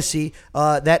policy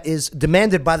that is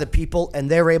demanded by the people,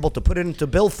 and they're able to put it into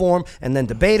bill form and then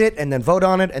debate it and then vote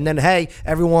on it, and then, hey,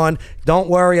 everyone, don't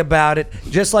worry about it.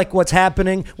 Just like what's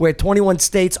happening where 21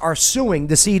 states are suing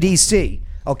the CDC.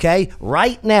 Okay,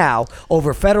 right now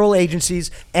over federal agencies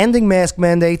ending mask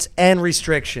mandates and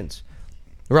restrictions.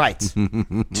 Right.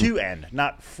 To end,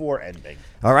 not for ending.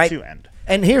 All right. To end.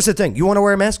 And here's the thing. You want to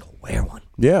wear a mask? Wear one.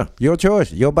 Yeah, your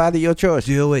choice. Your body, your choice.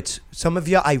 Do it. Some of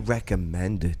you, I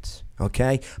recommend it.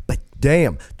 Okay? But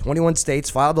damn, 21 states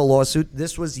filed a lawsuit.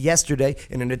 This was yesterday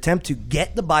in an attempt to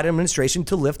get the Biden administration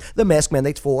to lift the mask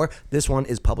mandates for, this one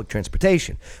is public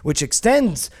transportation, which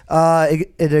extends,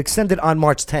 it extended on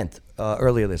March 10th.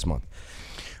 Earlier this month,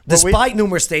 despite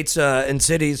numerous states and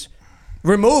cities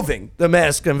removing the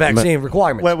mask and vaccine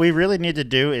requirements. What we really need to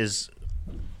do is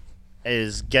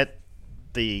get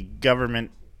the government,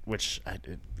 which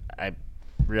I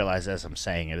realize as I'm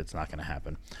saying it, it's not going to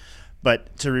happen,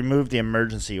 but to remove the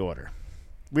emergency order.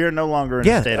 We are no longer in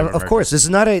a state of emergency. Of course. This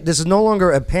is no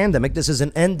longer a pandemic. This is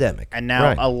an endemic. And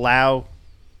now allow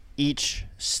each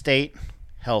state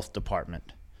health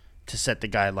department to set the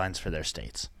guidelines for their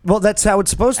states. Well, that's how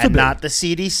it's supposed to be. And not the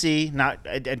CDC,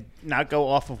 not go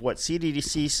off of what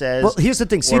CDC says. Well, here's the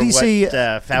thing. CDC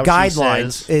Fauci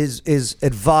guidelines is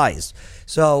advised.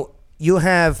 So you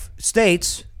have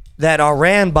states that are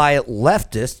ran by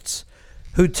leftists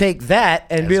who take that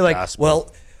and be like,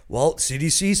 gospel. well,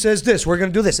 CDC says this. We're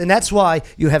going to do this. And that's why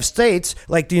you have states,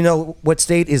 like, do you know what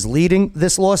state is leading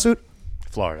this lawsuit?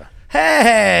 Florida.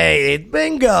 Hey,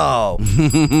 bingo.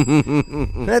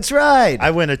 That's right.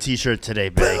 I win a T-shirt today,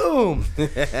 babe. Boom.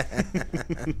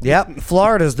 Yep,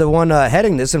 Florida's the one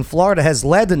heading this, and Florida has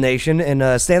led the nation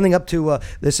in standing up to,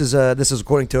 this is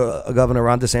according to Governor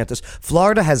Ron DeSantis,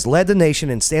 Florida has led the nation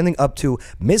in standing up to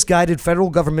misguided federal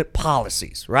government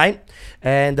policies, right?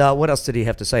 And what else did he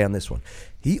have to say on this one?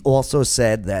 He also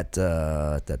said that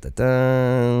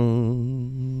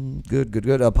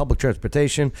public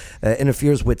transportation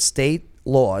interferes with state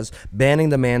laws banning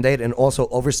the mandate and also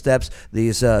oversteps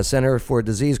the Center for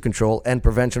Disease Control and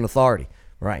Prevention Authority.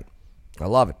 Right. I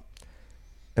love it.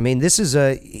 I mean, this is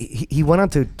he went on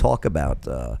to talk about,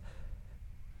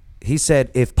 he said,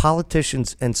 if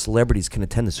politicians and celebrities can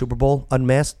attend the Super Bowl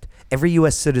unmasked, every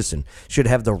U.S. citizen should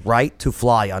have the right to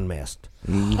fly unmasked.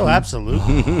 Oh,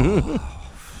 absolutely.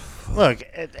 Look,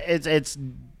 it's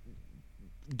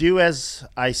do as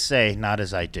I say, not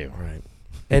as I do. Right.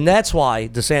 And that's why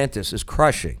DeSantis is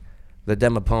crushing the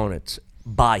Dem opponents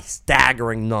by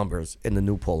staggering numbers in the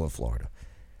new poll in Florida.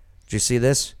 Did you see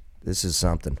this? This is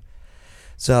something.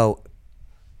 So,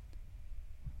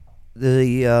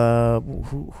 who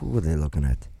are they looking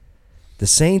at? The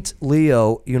St.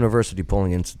 Leo University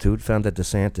Polling Institute found that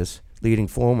DeSantis leading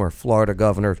former Florida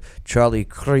Governor Charlie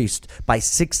Crist by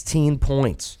 16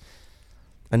 points.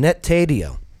 Annette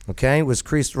Taddeo, Okay, was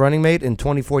Creas's running mate in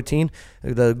 2014,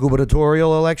 the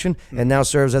gubernatorial election, and now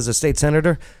serves as a state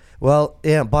senator. Well,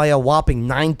 yeah, by a whopping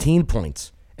 19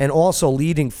 points. And also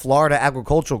leading Florida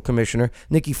Agricultural Commissioner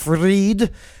Nikki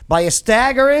Fried by a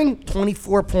staggering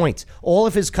 24 points. All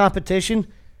of his competition,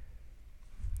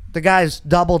 the guy's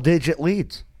double-digit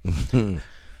leads. I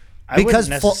wouldn't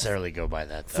necessarily go by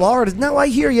that, though. Florida, no, I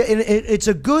hear you. It's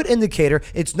a good indicator.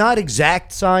 It's not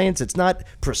exact science. It's not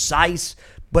precise,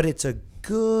 but it's a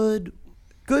good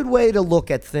way to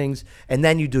look at things, and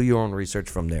then you do your own research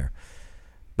from there.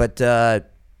 But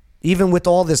even with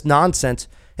all this nonsense,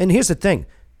 and here's the thing,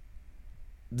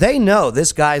 they know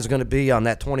this guy is going to be on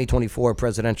that 2024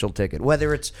 presidential ticket,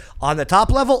 whether it's on the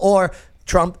top level or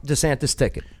Trump DeSantis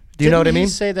ticket. Do you know what I mean?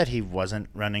 Didn't he say that he wasn't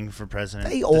running for president?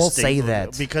 They all say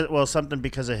that. Something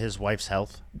because of his wife's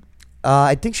health?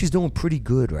 I think she's doing pretty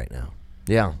good right now.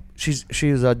 Yeah. She's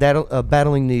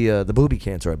battling the booby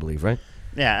cancer, I believe, right?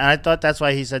 Yeah, and I thought that's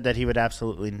why he said that he would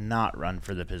absolutely not run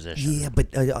for the position. Yeah,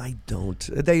 but I don't.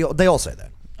 They all say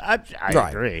that. I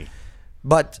Right. agree.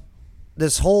 But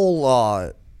this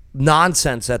whole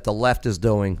nonsense that the left is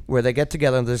doing, where they get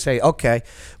together and they say, okay,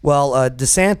 well,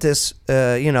 DeSantis,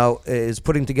 is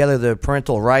putting together the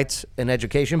parental rights and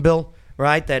education bill,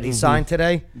 right, that he signed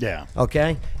today. Yeah.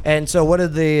 Okay. And so what are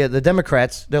the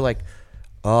Democrats? They're like,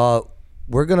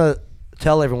 we're going to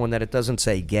tell everyone that it doesn't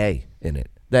say gay in it,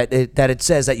 that it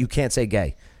says that you can't say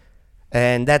gay.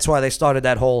 And that's why they started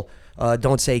that whole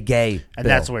don't say gay And bill.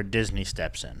 that's where Disney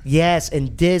steps in. Yes,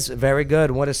 and very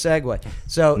good. What a segue.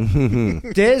 So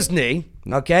Disney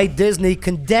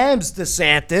condemns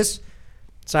DeSantis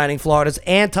signing Florida's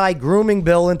anti-grooming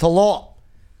bill into law.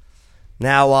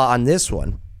 Now, on this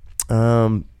one,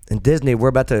 and Disney, we're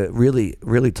about to really,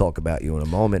 really talk about you in a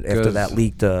moment after that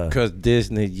leaked. Because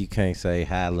Disney, you can't say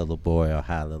hi little boy or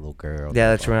hi little girl.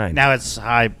 Yeah, that's right. Now it's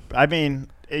high. I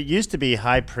mean, it used to be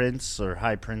high prince or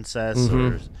high princess.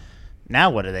 Or now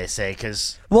what do they say?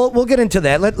 Because we'll get into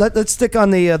that. Let's stick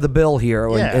on the bill here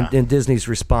Yeah. in Disney's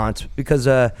response because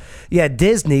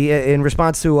Disney in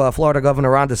response to Florida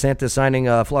Governor Ron DeSantis signing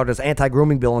Florida's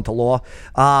anti-grooming bill into law,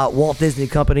 Walt Disney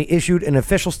Company issued an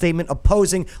official statement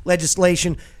opposing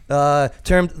legislation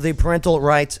termed the Parental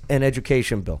Rights and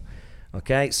Education Bill.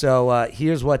 Okay, so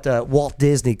here's what Walt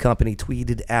Disney Company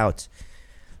tweeted out.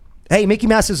 Hey, Mickey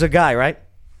Mouse is a guy, right?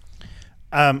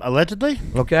 allegedly.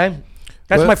 Okay.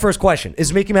 That's my first question.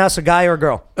 Is Mickey Mouse a guy or a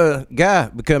girl? Guy,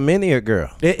 because Minnie a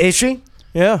girl. Is she?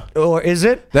 Yeah. Or is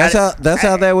it? That's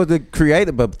how that was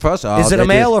created. But first of all, is it a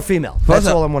male or female? That's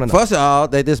all I want to know. First of all,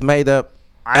 they just made up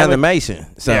animation.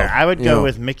 So I would go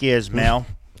with Mickey as male.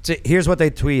 So here's what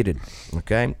they tweeted.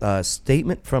 Okay, a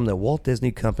statement from the Walt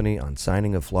Disney Company on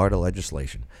signing of Florida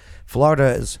legislation.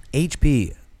 Florida's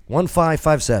HB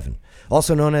 1557,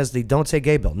 also known as the Don't Say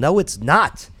Gay Bill. No, it's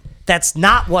not. That's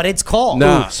not what it's called.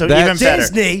 No, so even better.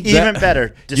 Disney. Even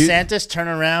better. DeSantis turn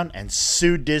around and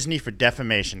sue Disney for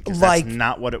defamation because that's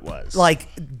not what it was. Like,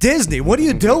 Disney, what are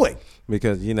you doing?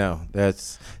 Because,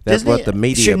 that's Disney what the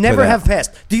media should never put have out.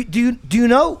 passed. Do you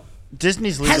know?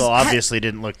 Disney's legal obviously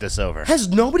didn't look this over. Has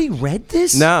nobody read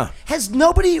this? No. Has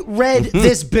nobody read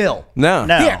this bill? No.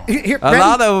 Here, A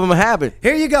lot of them haven't.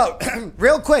 Here you go.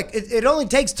 Real quick. It only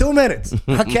takes 2 minutes.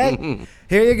 Okay?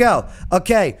 Here you go.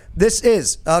 Okay. This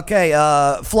is,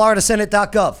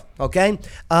 floridasenate.gov. Okay?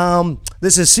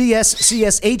 This is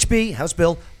CSHB, House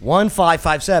Bill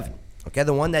 1557. Okay?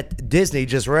 The one that Disney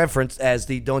just referenced as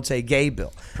the Don't Say Gay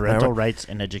Bill. Parental Rights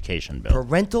and Education Bill.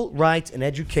 Parental Rights and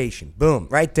Education. Boom.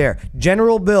 Right there.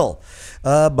 General bill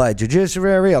by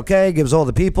judiciary. Okay? Gives all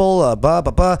the people,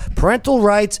 parental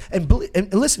rights. And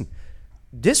listen,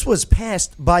 this was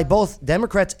passed by both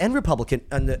Democrats and Republicans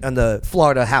on the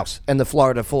Florida House and the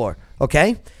Florida floor.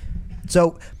 Okay?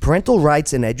 So, parental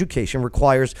rights in education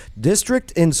requires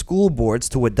district and school boards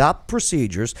to adopt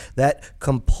procedures that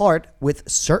comport with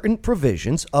certain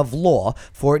provisions of law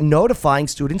for notifying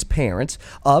students' parents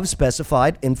of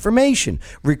specified information.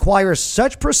 Requires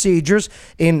such procedures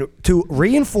to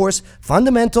reinforce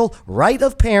fundamental right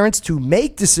of parents to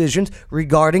make decisions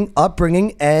regarding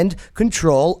upbringing and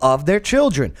control of their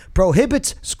children.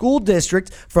 Prohibits school districts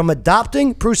from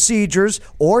adopting procedures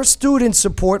or student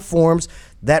support forms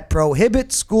that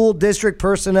prohibit school district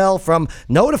personnel from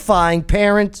notifying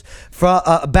parents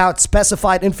about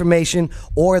specified information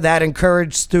or that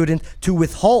encourage students to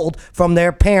withhold from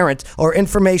their parents or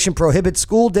information prohibits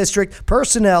school district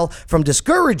personnel from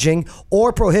discouraging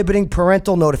or prohibiting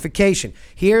parental notification.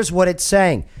 Here's what it's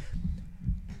saying.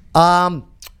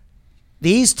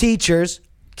 These teachers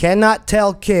cannot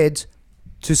tell kids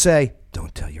to say,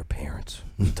 don't tell your parents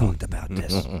we talked about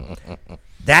this.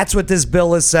 That's what this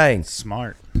bill is saying.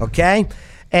 Smart. Okay?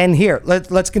 And here,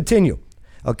 let's continue.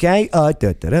 Okay?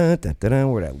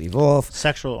 Where'd I leave off?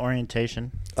 Sexual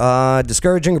orientation.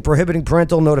 Discouraging or prohibiting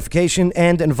parental notification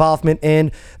and involvement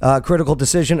in critical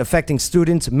decision affecting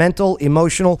students' mental,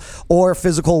 emotional, or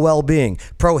physical well-being.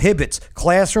 Prohibits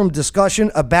classroom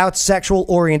discussion about sexual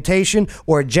orientation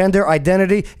or gender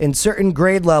identity in certain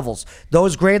grade levels.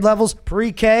 Those grade levels,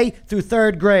 pre-K through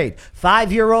 3rd grade.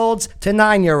 5-year-olds to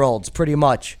 9-year-olds, pretty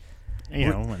much. You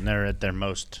know, when they're at their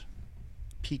most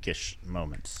peakish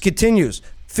moments. Continues.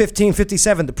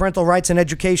 1557, the Parental Rights and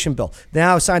Education Bill,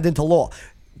 now signed into law.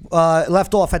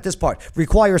 Left off at this part.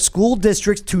 Require school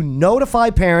districts to notify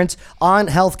parents on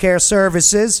healthcare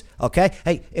services. Okay,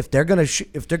 hey, if they're gonna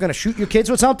shoot your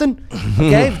kids with something,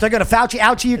 okay, if they're gonna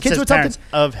ouchie your kids with something,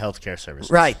 of healthcare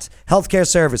services. right? Healthcare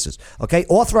services. Okay,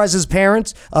 authorizes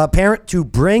parent to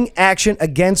bring action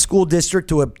against school district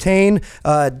to obtain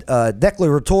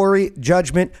declaratory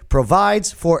judgment.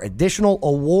 Provides for additional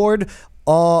award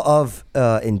of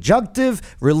injunctive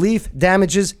relief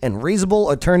damages and reasonable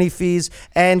attorney fees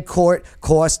and court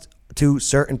costs to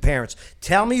certain parents.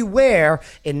 Tell me where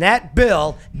in that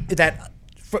bill that,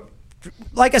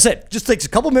 like I said, just takes a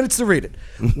couple minutes to read it.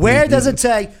 Where does it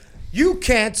say you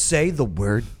can't say the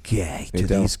word gay to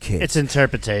these kids? It's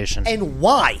interpretation. And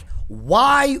why?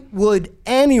 Why would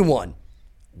anyone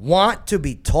want to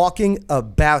be talking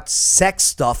about sex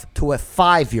stuff to a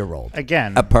 5-year-old?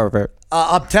 Again, A pervert.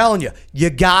 I'm telling you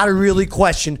gotta really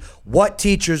question what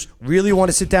teachers really want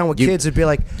to sit down with kids and be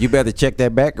like, You better check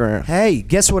that background. hey,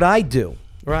 guess what I do?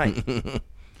 Right.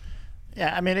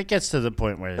 yeah, I mean, it gets to the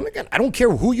point where And again, I don't care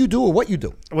who you do or what you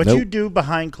do. what Nope. you do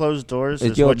behind closed doors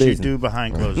It's is your what business. you do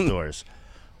behind closed doors.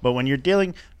 But when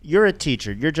you're a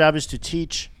teacher. Your job is to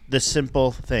teach the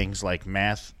simple things like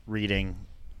math, reading,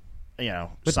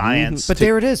 science. But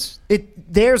there it is.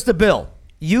 There's the bill.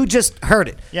 You just heard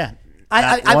it. yeah.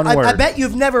 I not one word. bet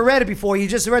you've never read it before. You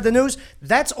just read the news.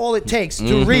 That's all it takes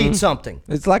to read something.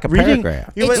 It's like a Reading-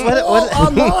 paragraph. You- It's what- all what-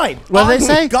 online. What do they on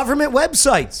say? Government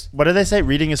websites. What do they say?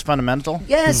 Reading is fundamental?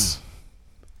 Yes.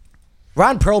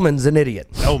 Ron Perlman's an idiot.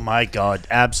 Oh, my God.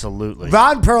 Absolutely.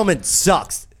 Ron Perlman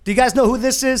sucks. Do you guys know who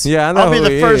this is? Yeah, I know. I'll be who the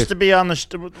he first is. to be on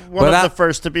the But the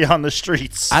first to be on the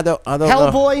streets. I don't know.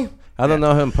 Hellboy. I don't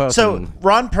know him personally. So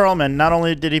Ron Perlman, not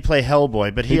only did he play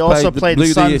Hellboy, but he, He also played played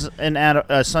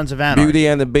the Sons of Anarchy. Beauty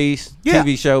and the Beast Yeah.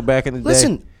 TV show back in the day.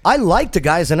 Listen, I like the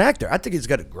guy as an actor. I think he's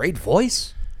got a great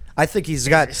voice. I think he's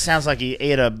got. It sounds like he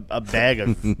ate a bag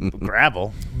of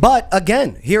gravel. But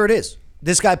again, here it is.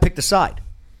 This guy picked a side.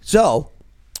 So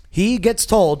he gets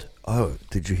told, oh,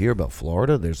 did you hear about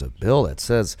Florida? There's a bill that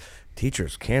says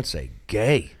teachers can't say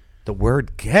gay. The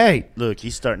word gay. Look,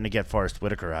 he's starting to get Forrest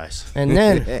Whitaker eyes. And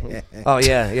then, oh,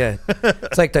 yeah.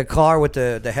 It's like the car with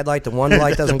the headlight. The one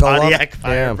light doesn't go up. Pontiac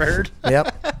Firebird. Yeah.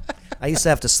 Yep. I used to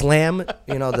have to slam,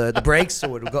 the brakes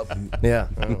so it would go. Yeah.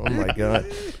 Oh, my God.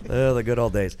 Oh, the good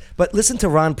old days. But listen to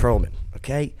Ron Perlman,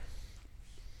 okay?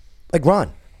 Like,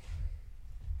 Ron,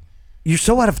 you're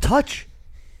so out of touch.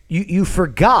 You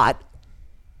forgot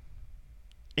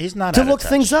He's not to out look of touch.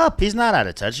 things up. He's not out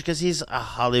of touch because he's a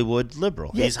Hollywood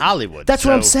liberal. Yeah, He's Hollywood. That's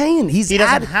what I'm saying. He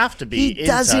doesn't have to be He in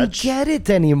doesn't touch. get it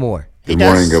anymore. He Good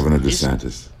morning, does. Governor He's-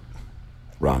 DeSantis.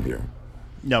 Ron here.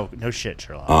 No shit,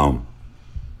 Sherlock.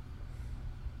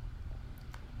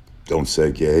 Don't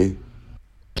say gay.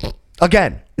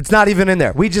 Again, it's not even in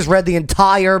there. We just read the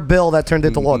entire bill that turned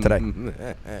into law today.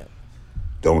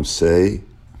 Don't say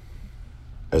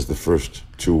as the first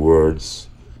two words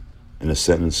in a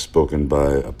sentence spoken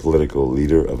by a political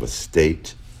leader of a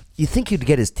state. You think you'd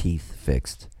get his teeth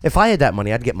fixed? If I had that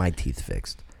money, I'd get my teeth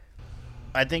fixed.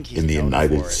 I think he's In the known United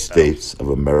for it, though. States of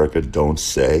America, don't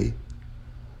say.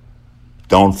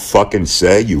 Don't fucking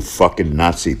say, you fucking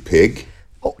Nazi pig.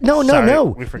 Oh, no.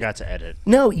 We forgot to edit.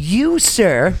 No, you,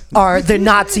 sir, are the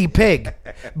Nazi pig.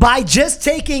 By just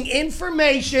taking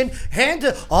information,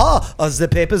 the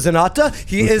papers and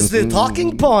he is the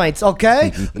talking points,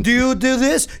 okay? Do you do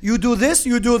this? You do this?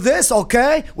 You do this,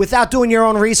 okay? Without doing your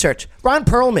own research. Ron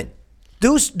Perlman,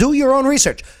 do your own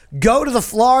research. Go to the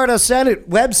Florida Senate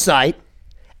website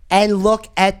and look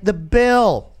at the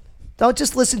bill. Don't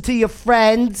just listen to your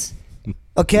friends,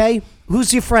 okay?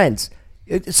 Who's your friends?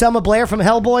 Selma Blair from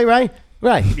Hellboy, right?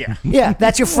 Right. Yeah. Yeah,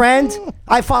 that's your friend?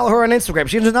 I follow her on Instagram.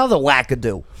 She's another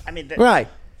wackadoo. I mean, Right.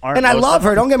 And I love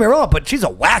her, don't get me wrong, but she's a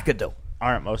wackadoo.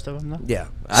 Aren't most of them, though? Yeah.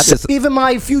 I just- Even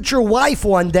my future wife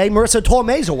one day, Marissa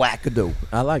Tomei's a wackadoo.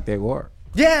 I like that work.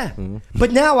 Yeah.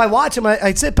 But now I watch him,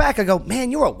 I sit back, I go,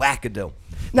 man, you're a wackadoo.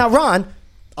 Now, Ron,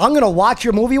 I'm going to watch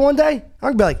your movie one day. I'm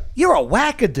going to be like, you're a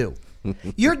wackadoo.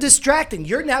 You're distracting.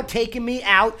 You're now taking me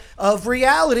out of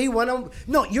reality when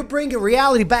you're bringing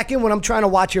reality back in when I'm trying to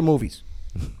watch your movies.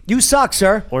 You suck,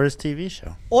 sir. Or his TV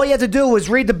show. All you had to do was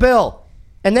read the bill.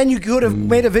 And then you could have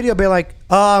made a video be like,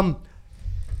 hi,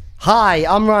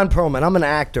 I'm Ron Perlman. I'm an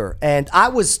actor. And I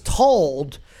was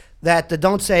told that the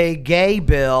Don't Say Gay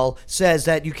bill says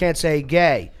that you can't say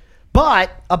gay.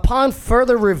 But upon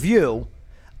further review,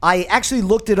 I actually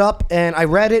looked it up and I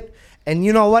read it. And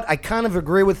you know what? I kind of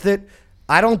agree with it.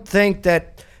 I don't think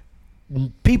that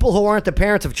people who aren't the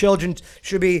parents of children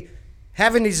should be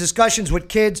having these discussions with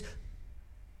kids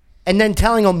and then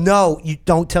telling them, no, you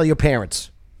don't tell your parents.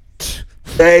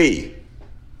 Hey,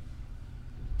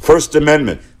 First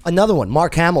Amendment. Another one.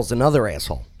 Mark Hamill's another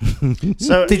asshole.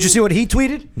 So did you see what he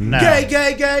tweeted? No. Gay,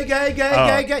 gay, gay, gay, gay,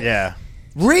 gay, gay. Yeah.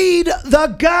 Read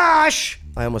the gosh.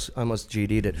 I almost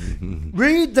GD'd it.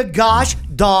 Read the gosh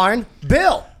darn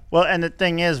bill. Well, and the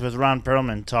thing is, with Ron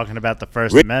Perlman talking about the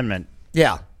First Amendment,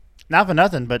 yeah, not for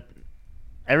nothing, but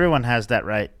everyone has that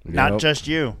right, not just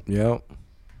you. Yep.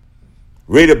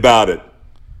 Read about it.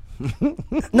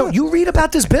 No, you read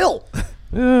about this bill.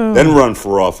 Then run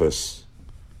for office.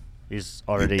 He's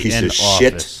already You piece in of office.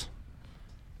 shit.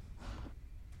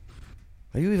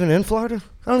 Are you even in Florida?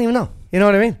 I don't even know. You know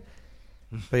what I mean?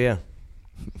 But yeah,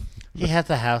 He has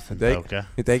a house in Boca.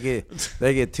 They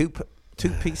get two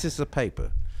pieces of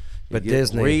paper. But You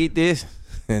Disney read this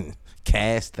and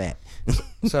cast that.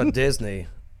 So Disney,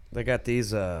 they got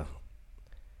these leaked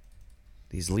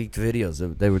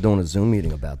videos. They were doing a Zoom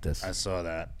meeting about this. I saw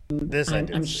that. This I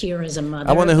did. I'm here as a mother.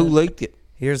 I wonder who leaked it.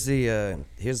 Here's the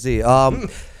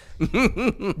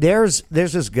there's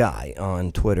this guy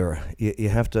on Twitter. You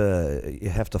have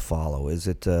to follow. Is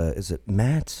it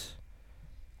Matt?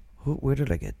 Where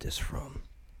did I get this from?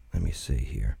 Let me see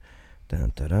here.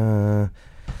 Dun, da,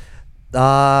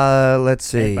 da. Let's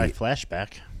see. Made by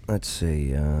Flashback. Let's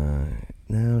see.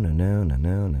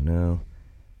 No.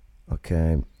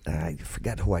 Okay. I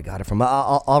forgot who I got it from.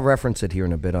 I'll reference it here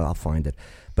in a bit. I'll find it.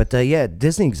 But yeah,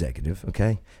 Disney executive,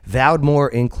 okay, vowed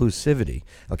more inclusivity,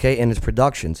 okay, in its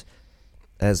productions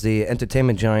as the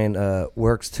entertainment giant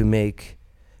works to make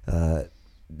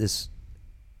this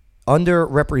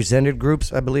underrepresented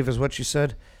groups, I believe is what she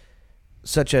said,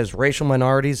 such as racial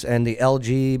minorities and the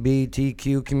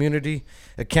LGBTQ community,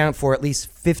 account for at least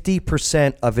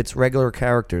 50% of its regular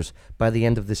characters by the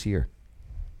end of this year.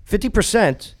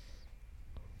 50%.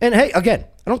 And hey, again,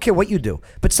 I don't care what you do,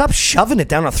 but stop shoving it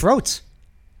down our throats.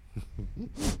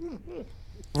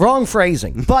 Wrong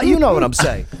phrasing, but you know what I'm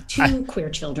saying. 2 queer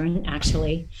children,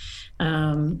 actually.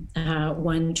 One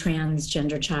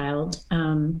transgender child.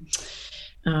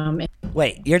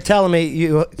 Wait, you're telling me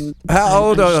you... How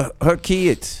old are her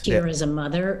kids? Here as a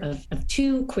mother of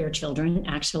 2 queer children,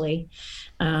 actually.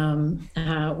 One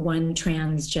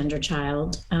transgender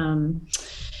child.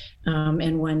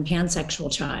 And one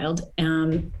pansexual child,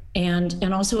 and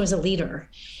also as a leader.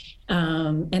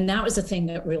 And that was the thing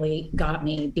that really got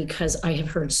me, because I have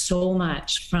heard so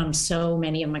much from so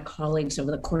many of my colleagues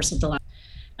over the course of the last,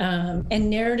 and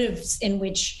narratives in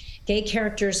which gay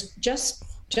characters just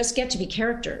get to be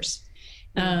characters,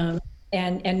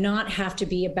 and not have to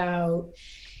be about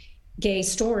gay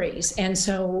stories. And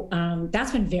so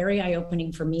that's been very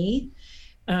eye-opening for me.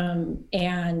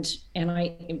 And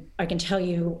I can tell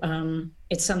you,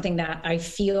 it's something that I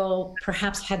feel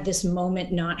perhaps had this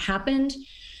moment not happened,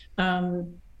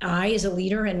 I as a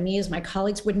leader and me as my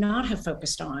colleagues would not have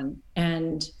focused on.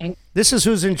 And this is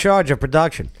who's in charge of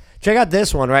production. Check out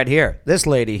this one right here. This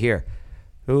lady here,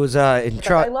 who's in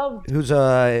charge, who's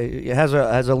has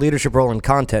a leadership role in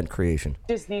content creation.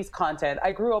 Disney's content.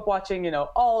 I grew up watching,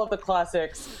 all of the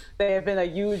classics. They have been a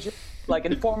huge,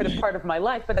 informative part of my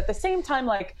life. But at the same time,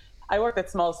 I worked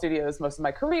at small studios most of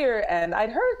my career, and I'd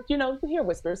heard, you hear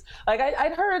whispers.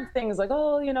 I'd heard things like,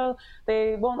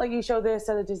 they won't let you show this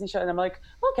at a Disney show. And I'm like,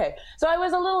 okay. So I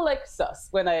was a little sus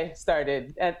when I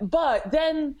started. But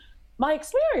then my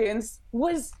experience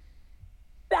was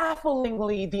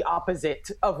bafflingly the opposite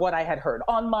of what I had heard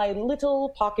on my little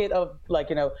pocket of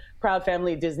proud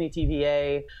family Disney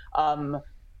TVA.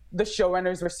 The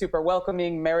showrunners were super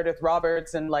welcoming. Meredith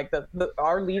Roberts and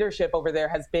our leadership over there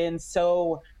has been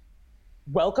so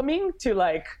welcoming to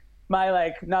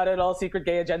my not at all secret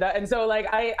gay agenda. And so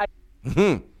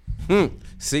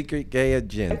secret gay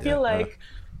agenda. I feel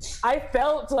I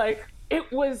felt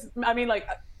it was,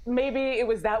 maybe it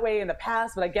was that way in the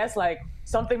past, but I guess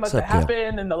something must have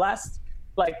happened in the last,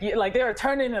 they were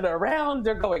turning it around,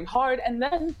 they're going hard. And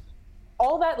then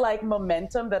all that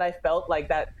momentum that I felt,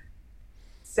 that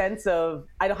sense of,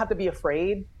 I don't have to be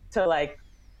afraid to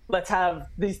let's have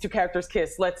these 2 characters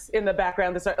kiss. Let's in the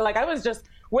background. I was just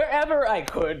wherever I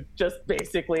could, just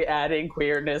basically adding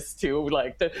queerness to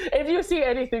if you see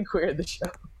anything queer in the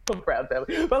show, a proud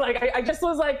family. But like, I just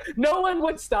was like, no one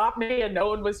would stop me, and no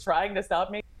one was trying to stop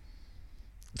me.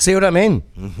 See what I mean?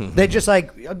 They're just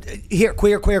like, here,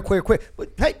 queer.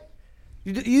 But, hey,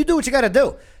 you do what you got to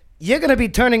do. You're going to be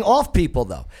turning off people,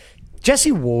 though.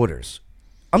 Jesse Waters.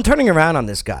 I'm turning around on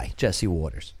this guy, Jesse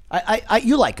Waters.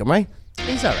 You like him, right?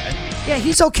 He's all right. Yeah,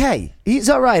 he's okay. He's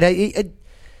all right.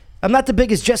 I'm not the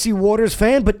biggest Jesse Waters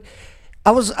fan, but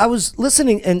I was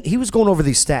listening, and he was going over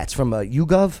these stats from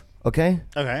YouGov, okay?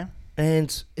 Okay.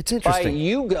 And it's By interesting.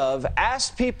 YouGov,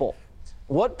 asked people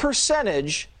what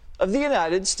percentage of the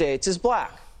United States is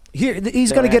black. Here,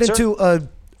 he's going to get into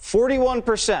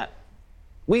 41%.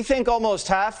 We think almost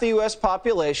half the U.S.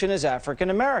 population is African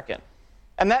American.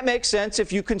 And that makes sense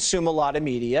if you consume a lot of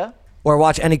media. Or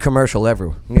watch any commercial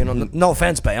ever. You know, no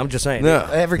offense, Bay. I'm just saying. Yeah.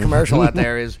 Every commercial out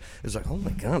there is like, oh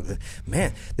my God,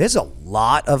 man, there's a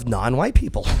lot of non-white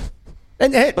people.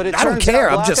 And hey, But it I don't turns care.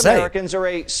 out I'm black just saying. Americans are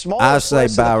a smaller I say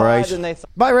slice of the pie biracial. than they thought.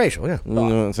 Biracial, yeah. You know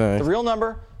what I'm saying? The real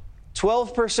number,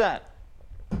 12%.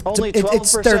 Only It's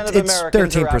 12% of Americans are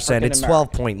 13%. It's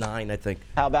African-American. 12.9, I think.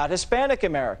 How about Hispanic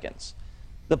Americans?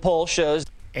 The poll shows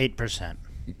 8%.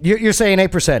 You're saying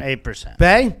 8%? 8%.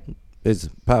 Bay? It's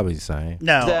probably the same.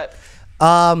 No. that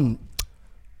I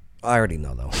already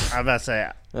know, though. I'm about to say,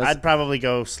 I'd probably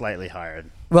go slightly higher.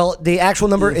 Well, the actual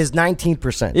number is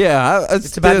 19%. Yeah,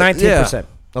 It's about 19%. Yeah.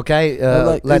 Okay?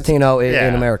 Like, Latino in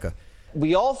yeah. America.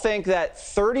 we all think that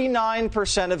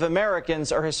 39% of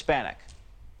Americans are Hispanic.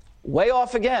 Way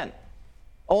off again.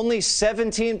 Only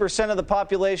 17% of the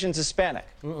population's Hispanic.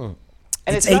 And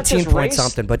It's not just 18 point race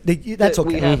something, but that's that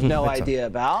okay. we have no That's idea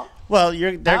about. Well,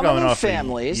 they're How going many off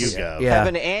families YouGov. Yeah. have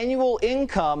an annual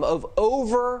income of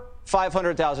over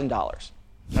 $500,000?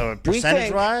 Oh,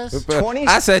 percentage-wise? 20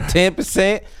 I said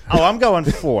 10%. Oh, I'm going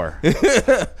 4.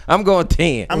 I'm going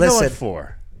 10. I'm Listen. going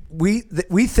 4. We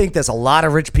think there's a lot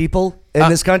of rich people in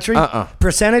this country.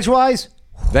 Percentage-wise,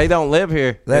 They don't live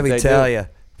here. let If me they tell do. you.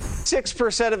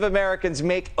 6% of Americans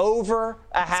make over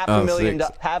a half Oh, a million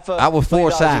six. half a I was million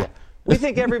dollars a foresight. year. We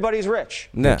think everybody's rich.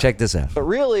 No. Check this out. But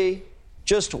really,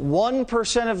 just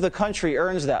 1% of the country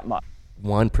earns that much.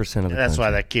 1% of the That's country.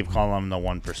 why they keep calling them the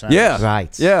 1%. Yeah.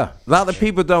 Right. Yeah. A lot of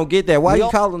people don't get that. Why We you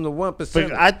all- call them the 1%?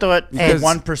 But I thought Because-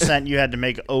 1% you had to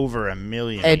make over $1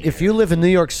 million. And if you live in New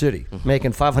York City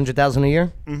making $500,000 a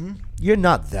year, you're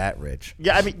not that rich.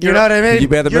 yeah, I mean, You know what I mean? You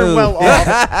better you're move. well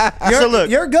off. You're, So look,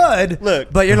 you're good,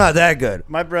 look. but you're not that good.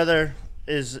 My brother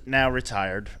is now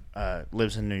retired,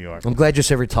 lives in New York. I'm glad you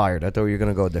said retired. I thought you were going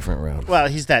to go a different route. Well,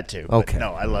 he's that too. but Okay.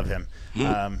 no, I love him.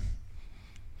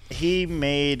 He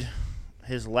made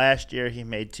his last year. He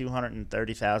made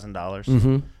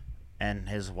 $230,000, and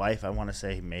his wife, I want to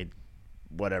say, he made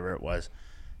whatever it was,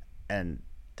 and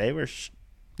they were.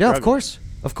 Yeah, of course.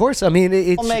 Of course. I mean,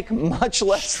 it's We'll make much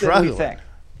less than Struggling. we think.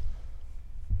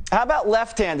 How about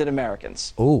left-handed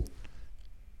Americans? Ooh.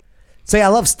 Say, I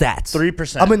love stats.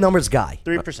 3%. I'm a numbers guy.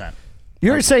 3%.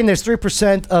 You're saying there's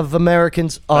 3% of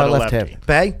Americans are That are left-handed.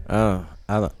 Bay?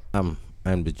 I'm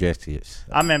ambidextrous.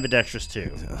 I'm ambidextrous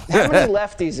too. How many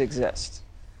lefties exist?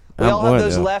 We I'm all have one,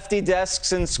 those though. lefty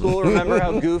desks in school. Remember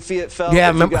how goofy it felt Yeah,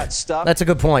 if remember- you got stuck that's a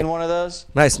good point. in one of those?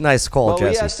 Nice call, Well, we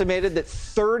Jesse. estimated that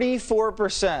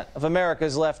 34% of America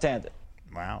is left-handed.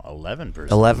 Wow, 11%.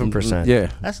 11%.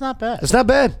 Yeah. That's not bad. It's not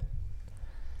bad.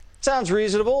 Sounds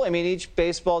reasonable. I mean, each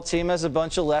baseball team has a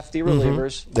bunch of lefty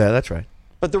relievers. Yeah, that's right.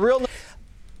 But the real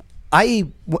I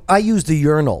use the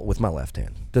urinal with my left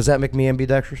hand. Does that make me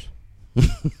ambidextrous?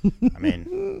 I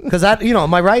mean, Because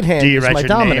my right hand do you is write my your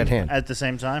dominant name hand. at the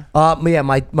same time? Yeah,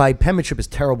 my penmanship is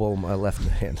terrible with my left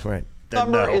hand. Right.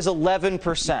 number No. is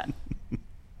 11%.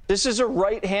 This is a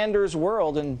right-hander's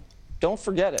world, and don't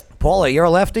forget it. Paula, you're a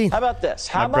lefty? How about this?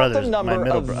 How My about brother's, the number my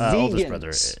middle, of oldest brother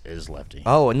vegans is lefty.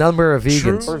 Oh, a number of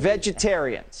vegans. or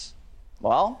vegetarians?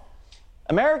 Well,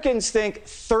 Americans think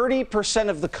 30%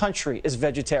 of the country is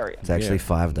vegetarian. It's actually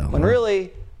 5, though. When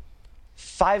really,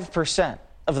 5%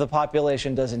 of the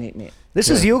population doesn't eat meat. This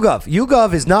is YouGov.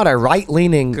 YouGov is not a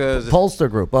right-leaning 'Cause- pollster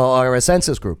group or a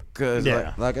census group. Because,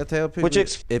 Yeah. like I tell people, Which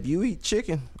if you eat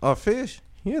chicken or fish,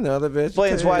 you're another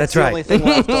Explains vegetarian. why That's it's the right. only thing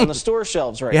left on the store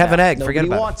shelves right You now. have an egg, Nobody forget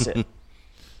about it. wants it.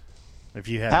 If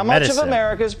you have How much medicine, of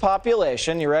America's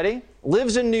population, you ready,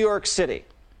 lives in New York City?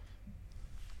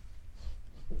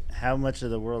 how much of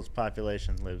the world's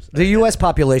population lives? The U.S.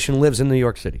 population lives in New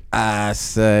York City. I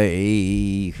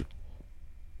say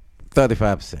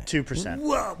 35%. 2%.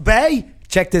 Whoa, Bay,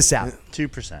 check this out.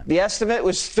 2%. The estimate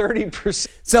was 30%.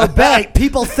 So, Bay,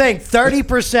 people think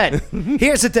 30%.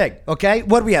 Here's the thing, okay?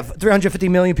 What do we have? 350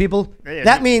 million people? Yeah.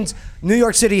 That means New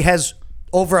York City has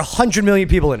over 100 million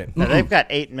people in it. Now, they've got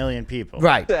 8 million people.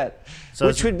 Right. So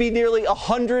which would be nearly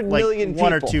 100 million people.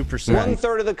 1 or 2%.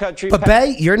 1/3 of the country. But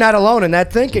Bay, you're not alone in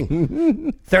that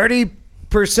thinking.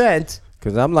 30%.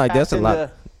 Because I'm like, that's a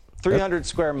lot. 300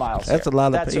 square miles. That's here. a lot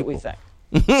of That's people. what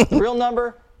we think. The real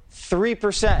number,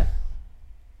 3%.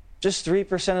 Just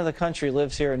 3% of the country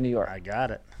lives here in New York. I got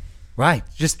it. Right.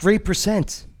 Just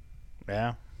 3%.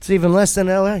 Yeah. It's even less than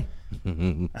L.A.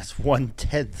 That's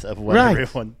 1/10 of what Right.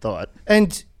 everyone thought.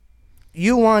 And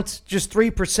you want just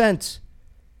 3%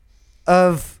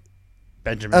 of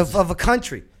a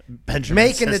country Benjamin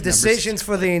making the says decisions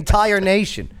for the entire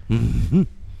nation.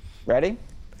 Ready?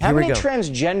 How Here we many go.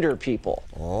 transgender people?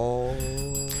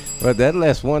 Well, that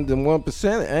less than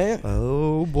 1%, ain't it?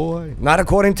 Oh, boy. Not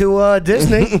according to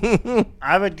Disney.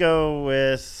 I would go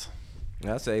with.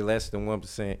 I say less than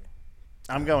 1%.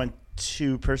 I'm going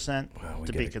 2%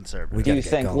 to be conservative. Do you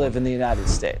think live in the United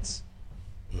States?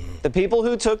 The people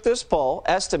who took this poll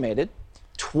estimated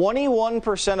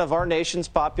 21% of our nation's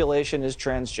population is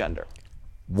transgender.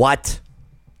 What?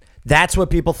 That's what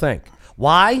people think.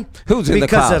 Why? Who's in the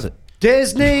because closet? Of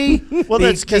Disney. Well,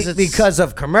 that's because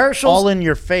of commercials. all in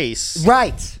your face.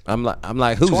 Right. I'm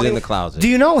like, who's in the closet? Do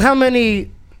you know how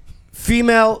many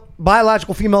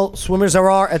biological female swimmers there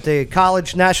are at the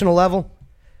college national level?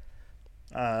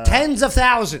 Tens of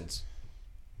thousands.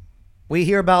 We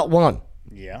hear about one.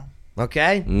 Yeah.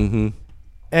 Okay? Mm-hmm.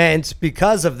 And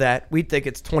because of that, we think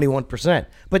it's 21%.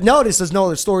 But notice there's no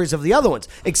other stories of the other ones,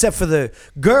 except for the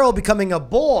girl becoming a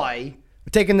boy,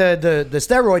 taking the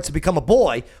steroids to become a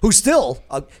boy, who still,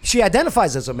 she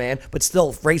identifies as a man, but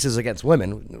still races against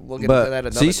women. We'll get into that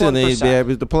another she shouldn't even be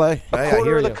able to play. A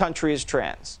quarter of the country is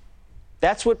trans.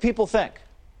 That's what people think.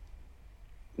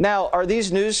 Now, are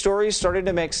these news stories starting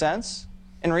to make sense?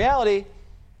 In reality,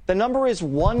 the number is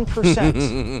 1%.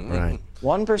 Right.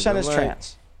 1% is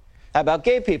trans. How about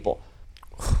gay people?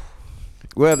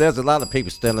 Well, there's a lot of people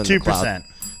still in the closet. 2%.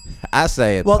 I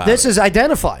say it. Well, this is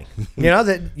identifying.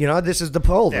 This is the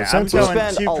poll. Yeah, the I'm census. going We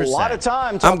spend 2%. a lot of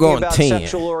time I'm talking going about 10.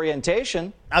 sexual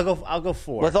orientation. I'll go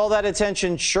 4. With all that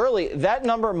attention, surely that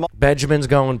number Benjamin's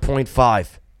going 0.5.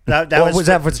 That was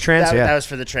that for the trans? That, Yeah. that was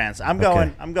for the trans. I'm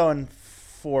Okay. going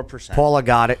 4%. Paula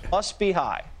got it. must be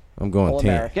high. I'm going All 10.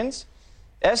 Americans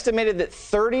estimated that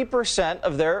 30%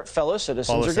 of their fellow citizens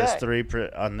Paula are says gay. 3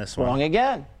 on this one. Wrong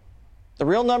again. The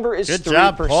real number is Good 3%.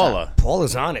 job, Paula.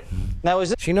 Paula's on it. Now,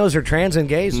 is She knows her trans and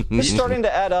gays. this starting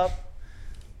to add up?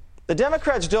 The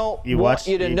Democrats don't want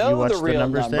you to know watch the the real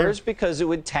numbers numbers there? because it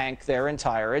would tank their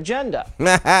entire agenda.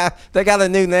 They got a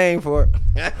new name for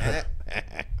it.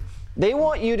 They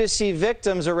want you to see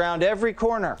victims around every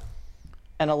corner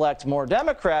and elect more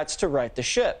Democrats to right the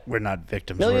ship. We're not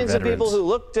victims. Millions we're of people veterans. who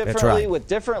look differently, with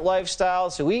different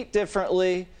lifestyles, who eat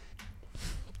differently.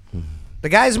 The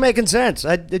guy's making sense.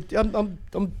 I'm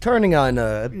turning on.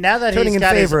 Now that turning he's in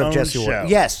got his favor of own Jesse show. Ward.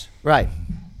 Yes, right.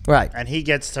 And he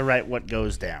gets to write what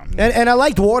goes down. And I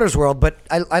liked Waters World, but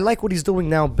I like what he's doing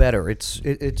now better. It's.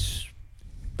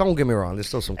 Don't get me wrong. There's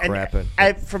still some crap in.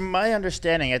 From my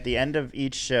understanding, at the end of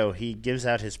each show, he gives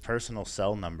out his personal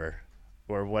cell number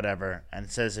or whatever, and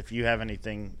says if you have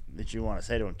anything that you want to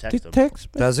say to him, text him.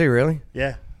 Text me. Does he really?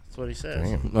 Yeah, that's what he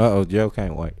says. Uh-oh, Joe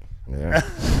can't wait. Yeah.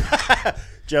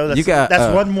 Joe, that's, You got,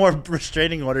 that's one more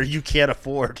restraining order you can't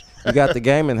afford. You got the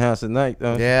gaming house tonight,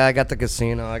 though. Yeah, I got the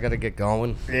casino. I got to get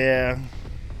going. Yeah.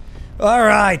 All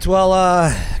right.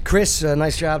 Well, Chris,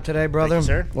 nice job today, brother. Thank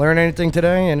you, sir. Learn anything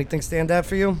today? Anything stand out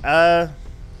for you?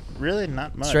 Really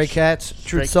not much. Stray Cats,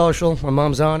 Truth Social. My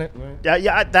mom's on it. Right?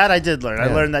 Yeah, that I did learn. I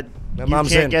Yeah. learned that My you mom's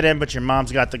can't in. get in, but your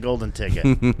mom's got the golden ticket.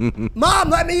 Mom,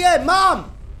 let me in.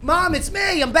 Mom, it's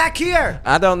me. I'm back here.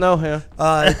 I don't know him.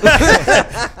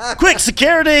 Quick,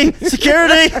 security!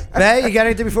 Security! Hey, you got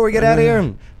anything before we get out of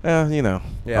here? Well, you know.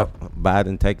 Yeah.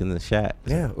 Biden taking the shot.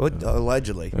 Yeah,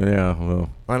 allegedly. Yeah,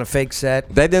 well. On a fake set.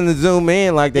 They didn't zoom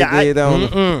in like they did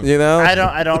on, you know?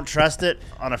 I don't trust it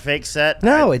on a fake set.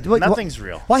 No, nothing's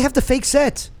real. Why have the fake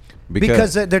set?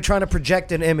 Because they're trying to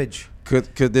project an image.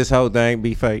 Could this whole thing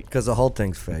be fake? Because the whole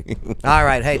thing's fake. All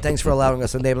right. Hey, thanks for allowing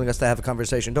us, enabling us to have a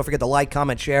conversation. Don't forget to like,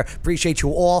 comment, share. Appreciate you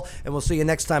all. And we'll see you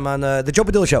next time on the Joe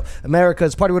Padula Show.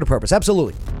 America's Party with a Purpose.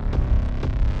 Absolutely.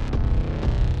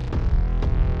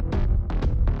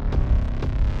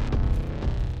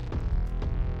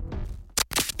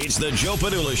 It's the Joe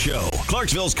Padula Show,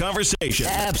 Clarksville's conversation.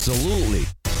 Absolutely.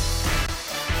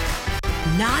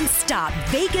 Non-stop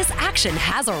Vegas action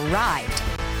has arrived.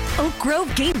 Oak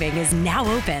Grove Gaming is now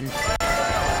open.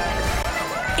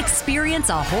 Experience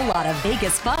a whole lot of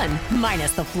Vegas fun,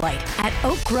 minus the flight, at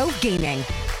Oak Grove Gaming.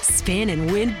 Spin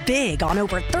and win big on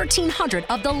over 1,300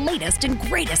 of the latest and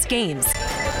greatest games.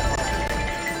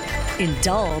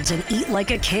 Indulge and eat like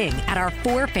a king at our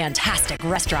 4 fantastic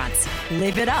restaurants.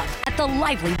 Live it up at the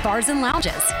lively bars and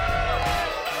lounges.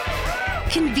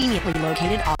 Conveniently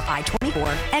located off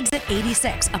I-24, exit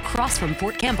 86, across from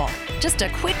Fort Campbell. Just a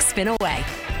quick spin away.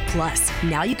 Plus,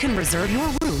 now you can reserve your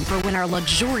room for when our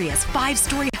luxurious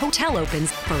 5-story hotel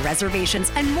opens. For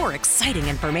reservations and more exciting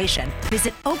information,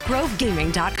 visit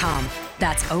oakgrovegaming.com.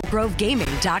 That's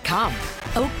oakgrovegaming.com.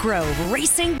 Oak Grove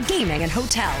Racing, Gaming, and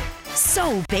Hotel.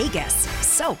 So Vegas,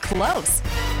 so close.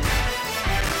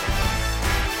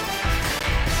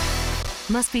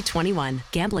 Must be 21.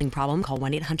 Gambling problem? Call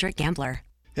 1-800-GAMBLER.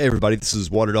 Hey everybody, this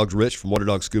is Water Dogs Rich from Water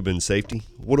Dog Scuba and Safety.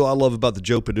 What do I love about the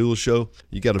Joe Padula Show?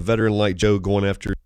 You got a veteran like Joe going after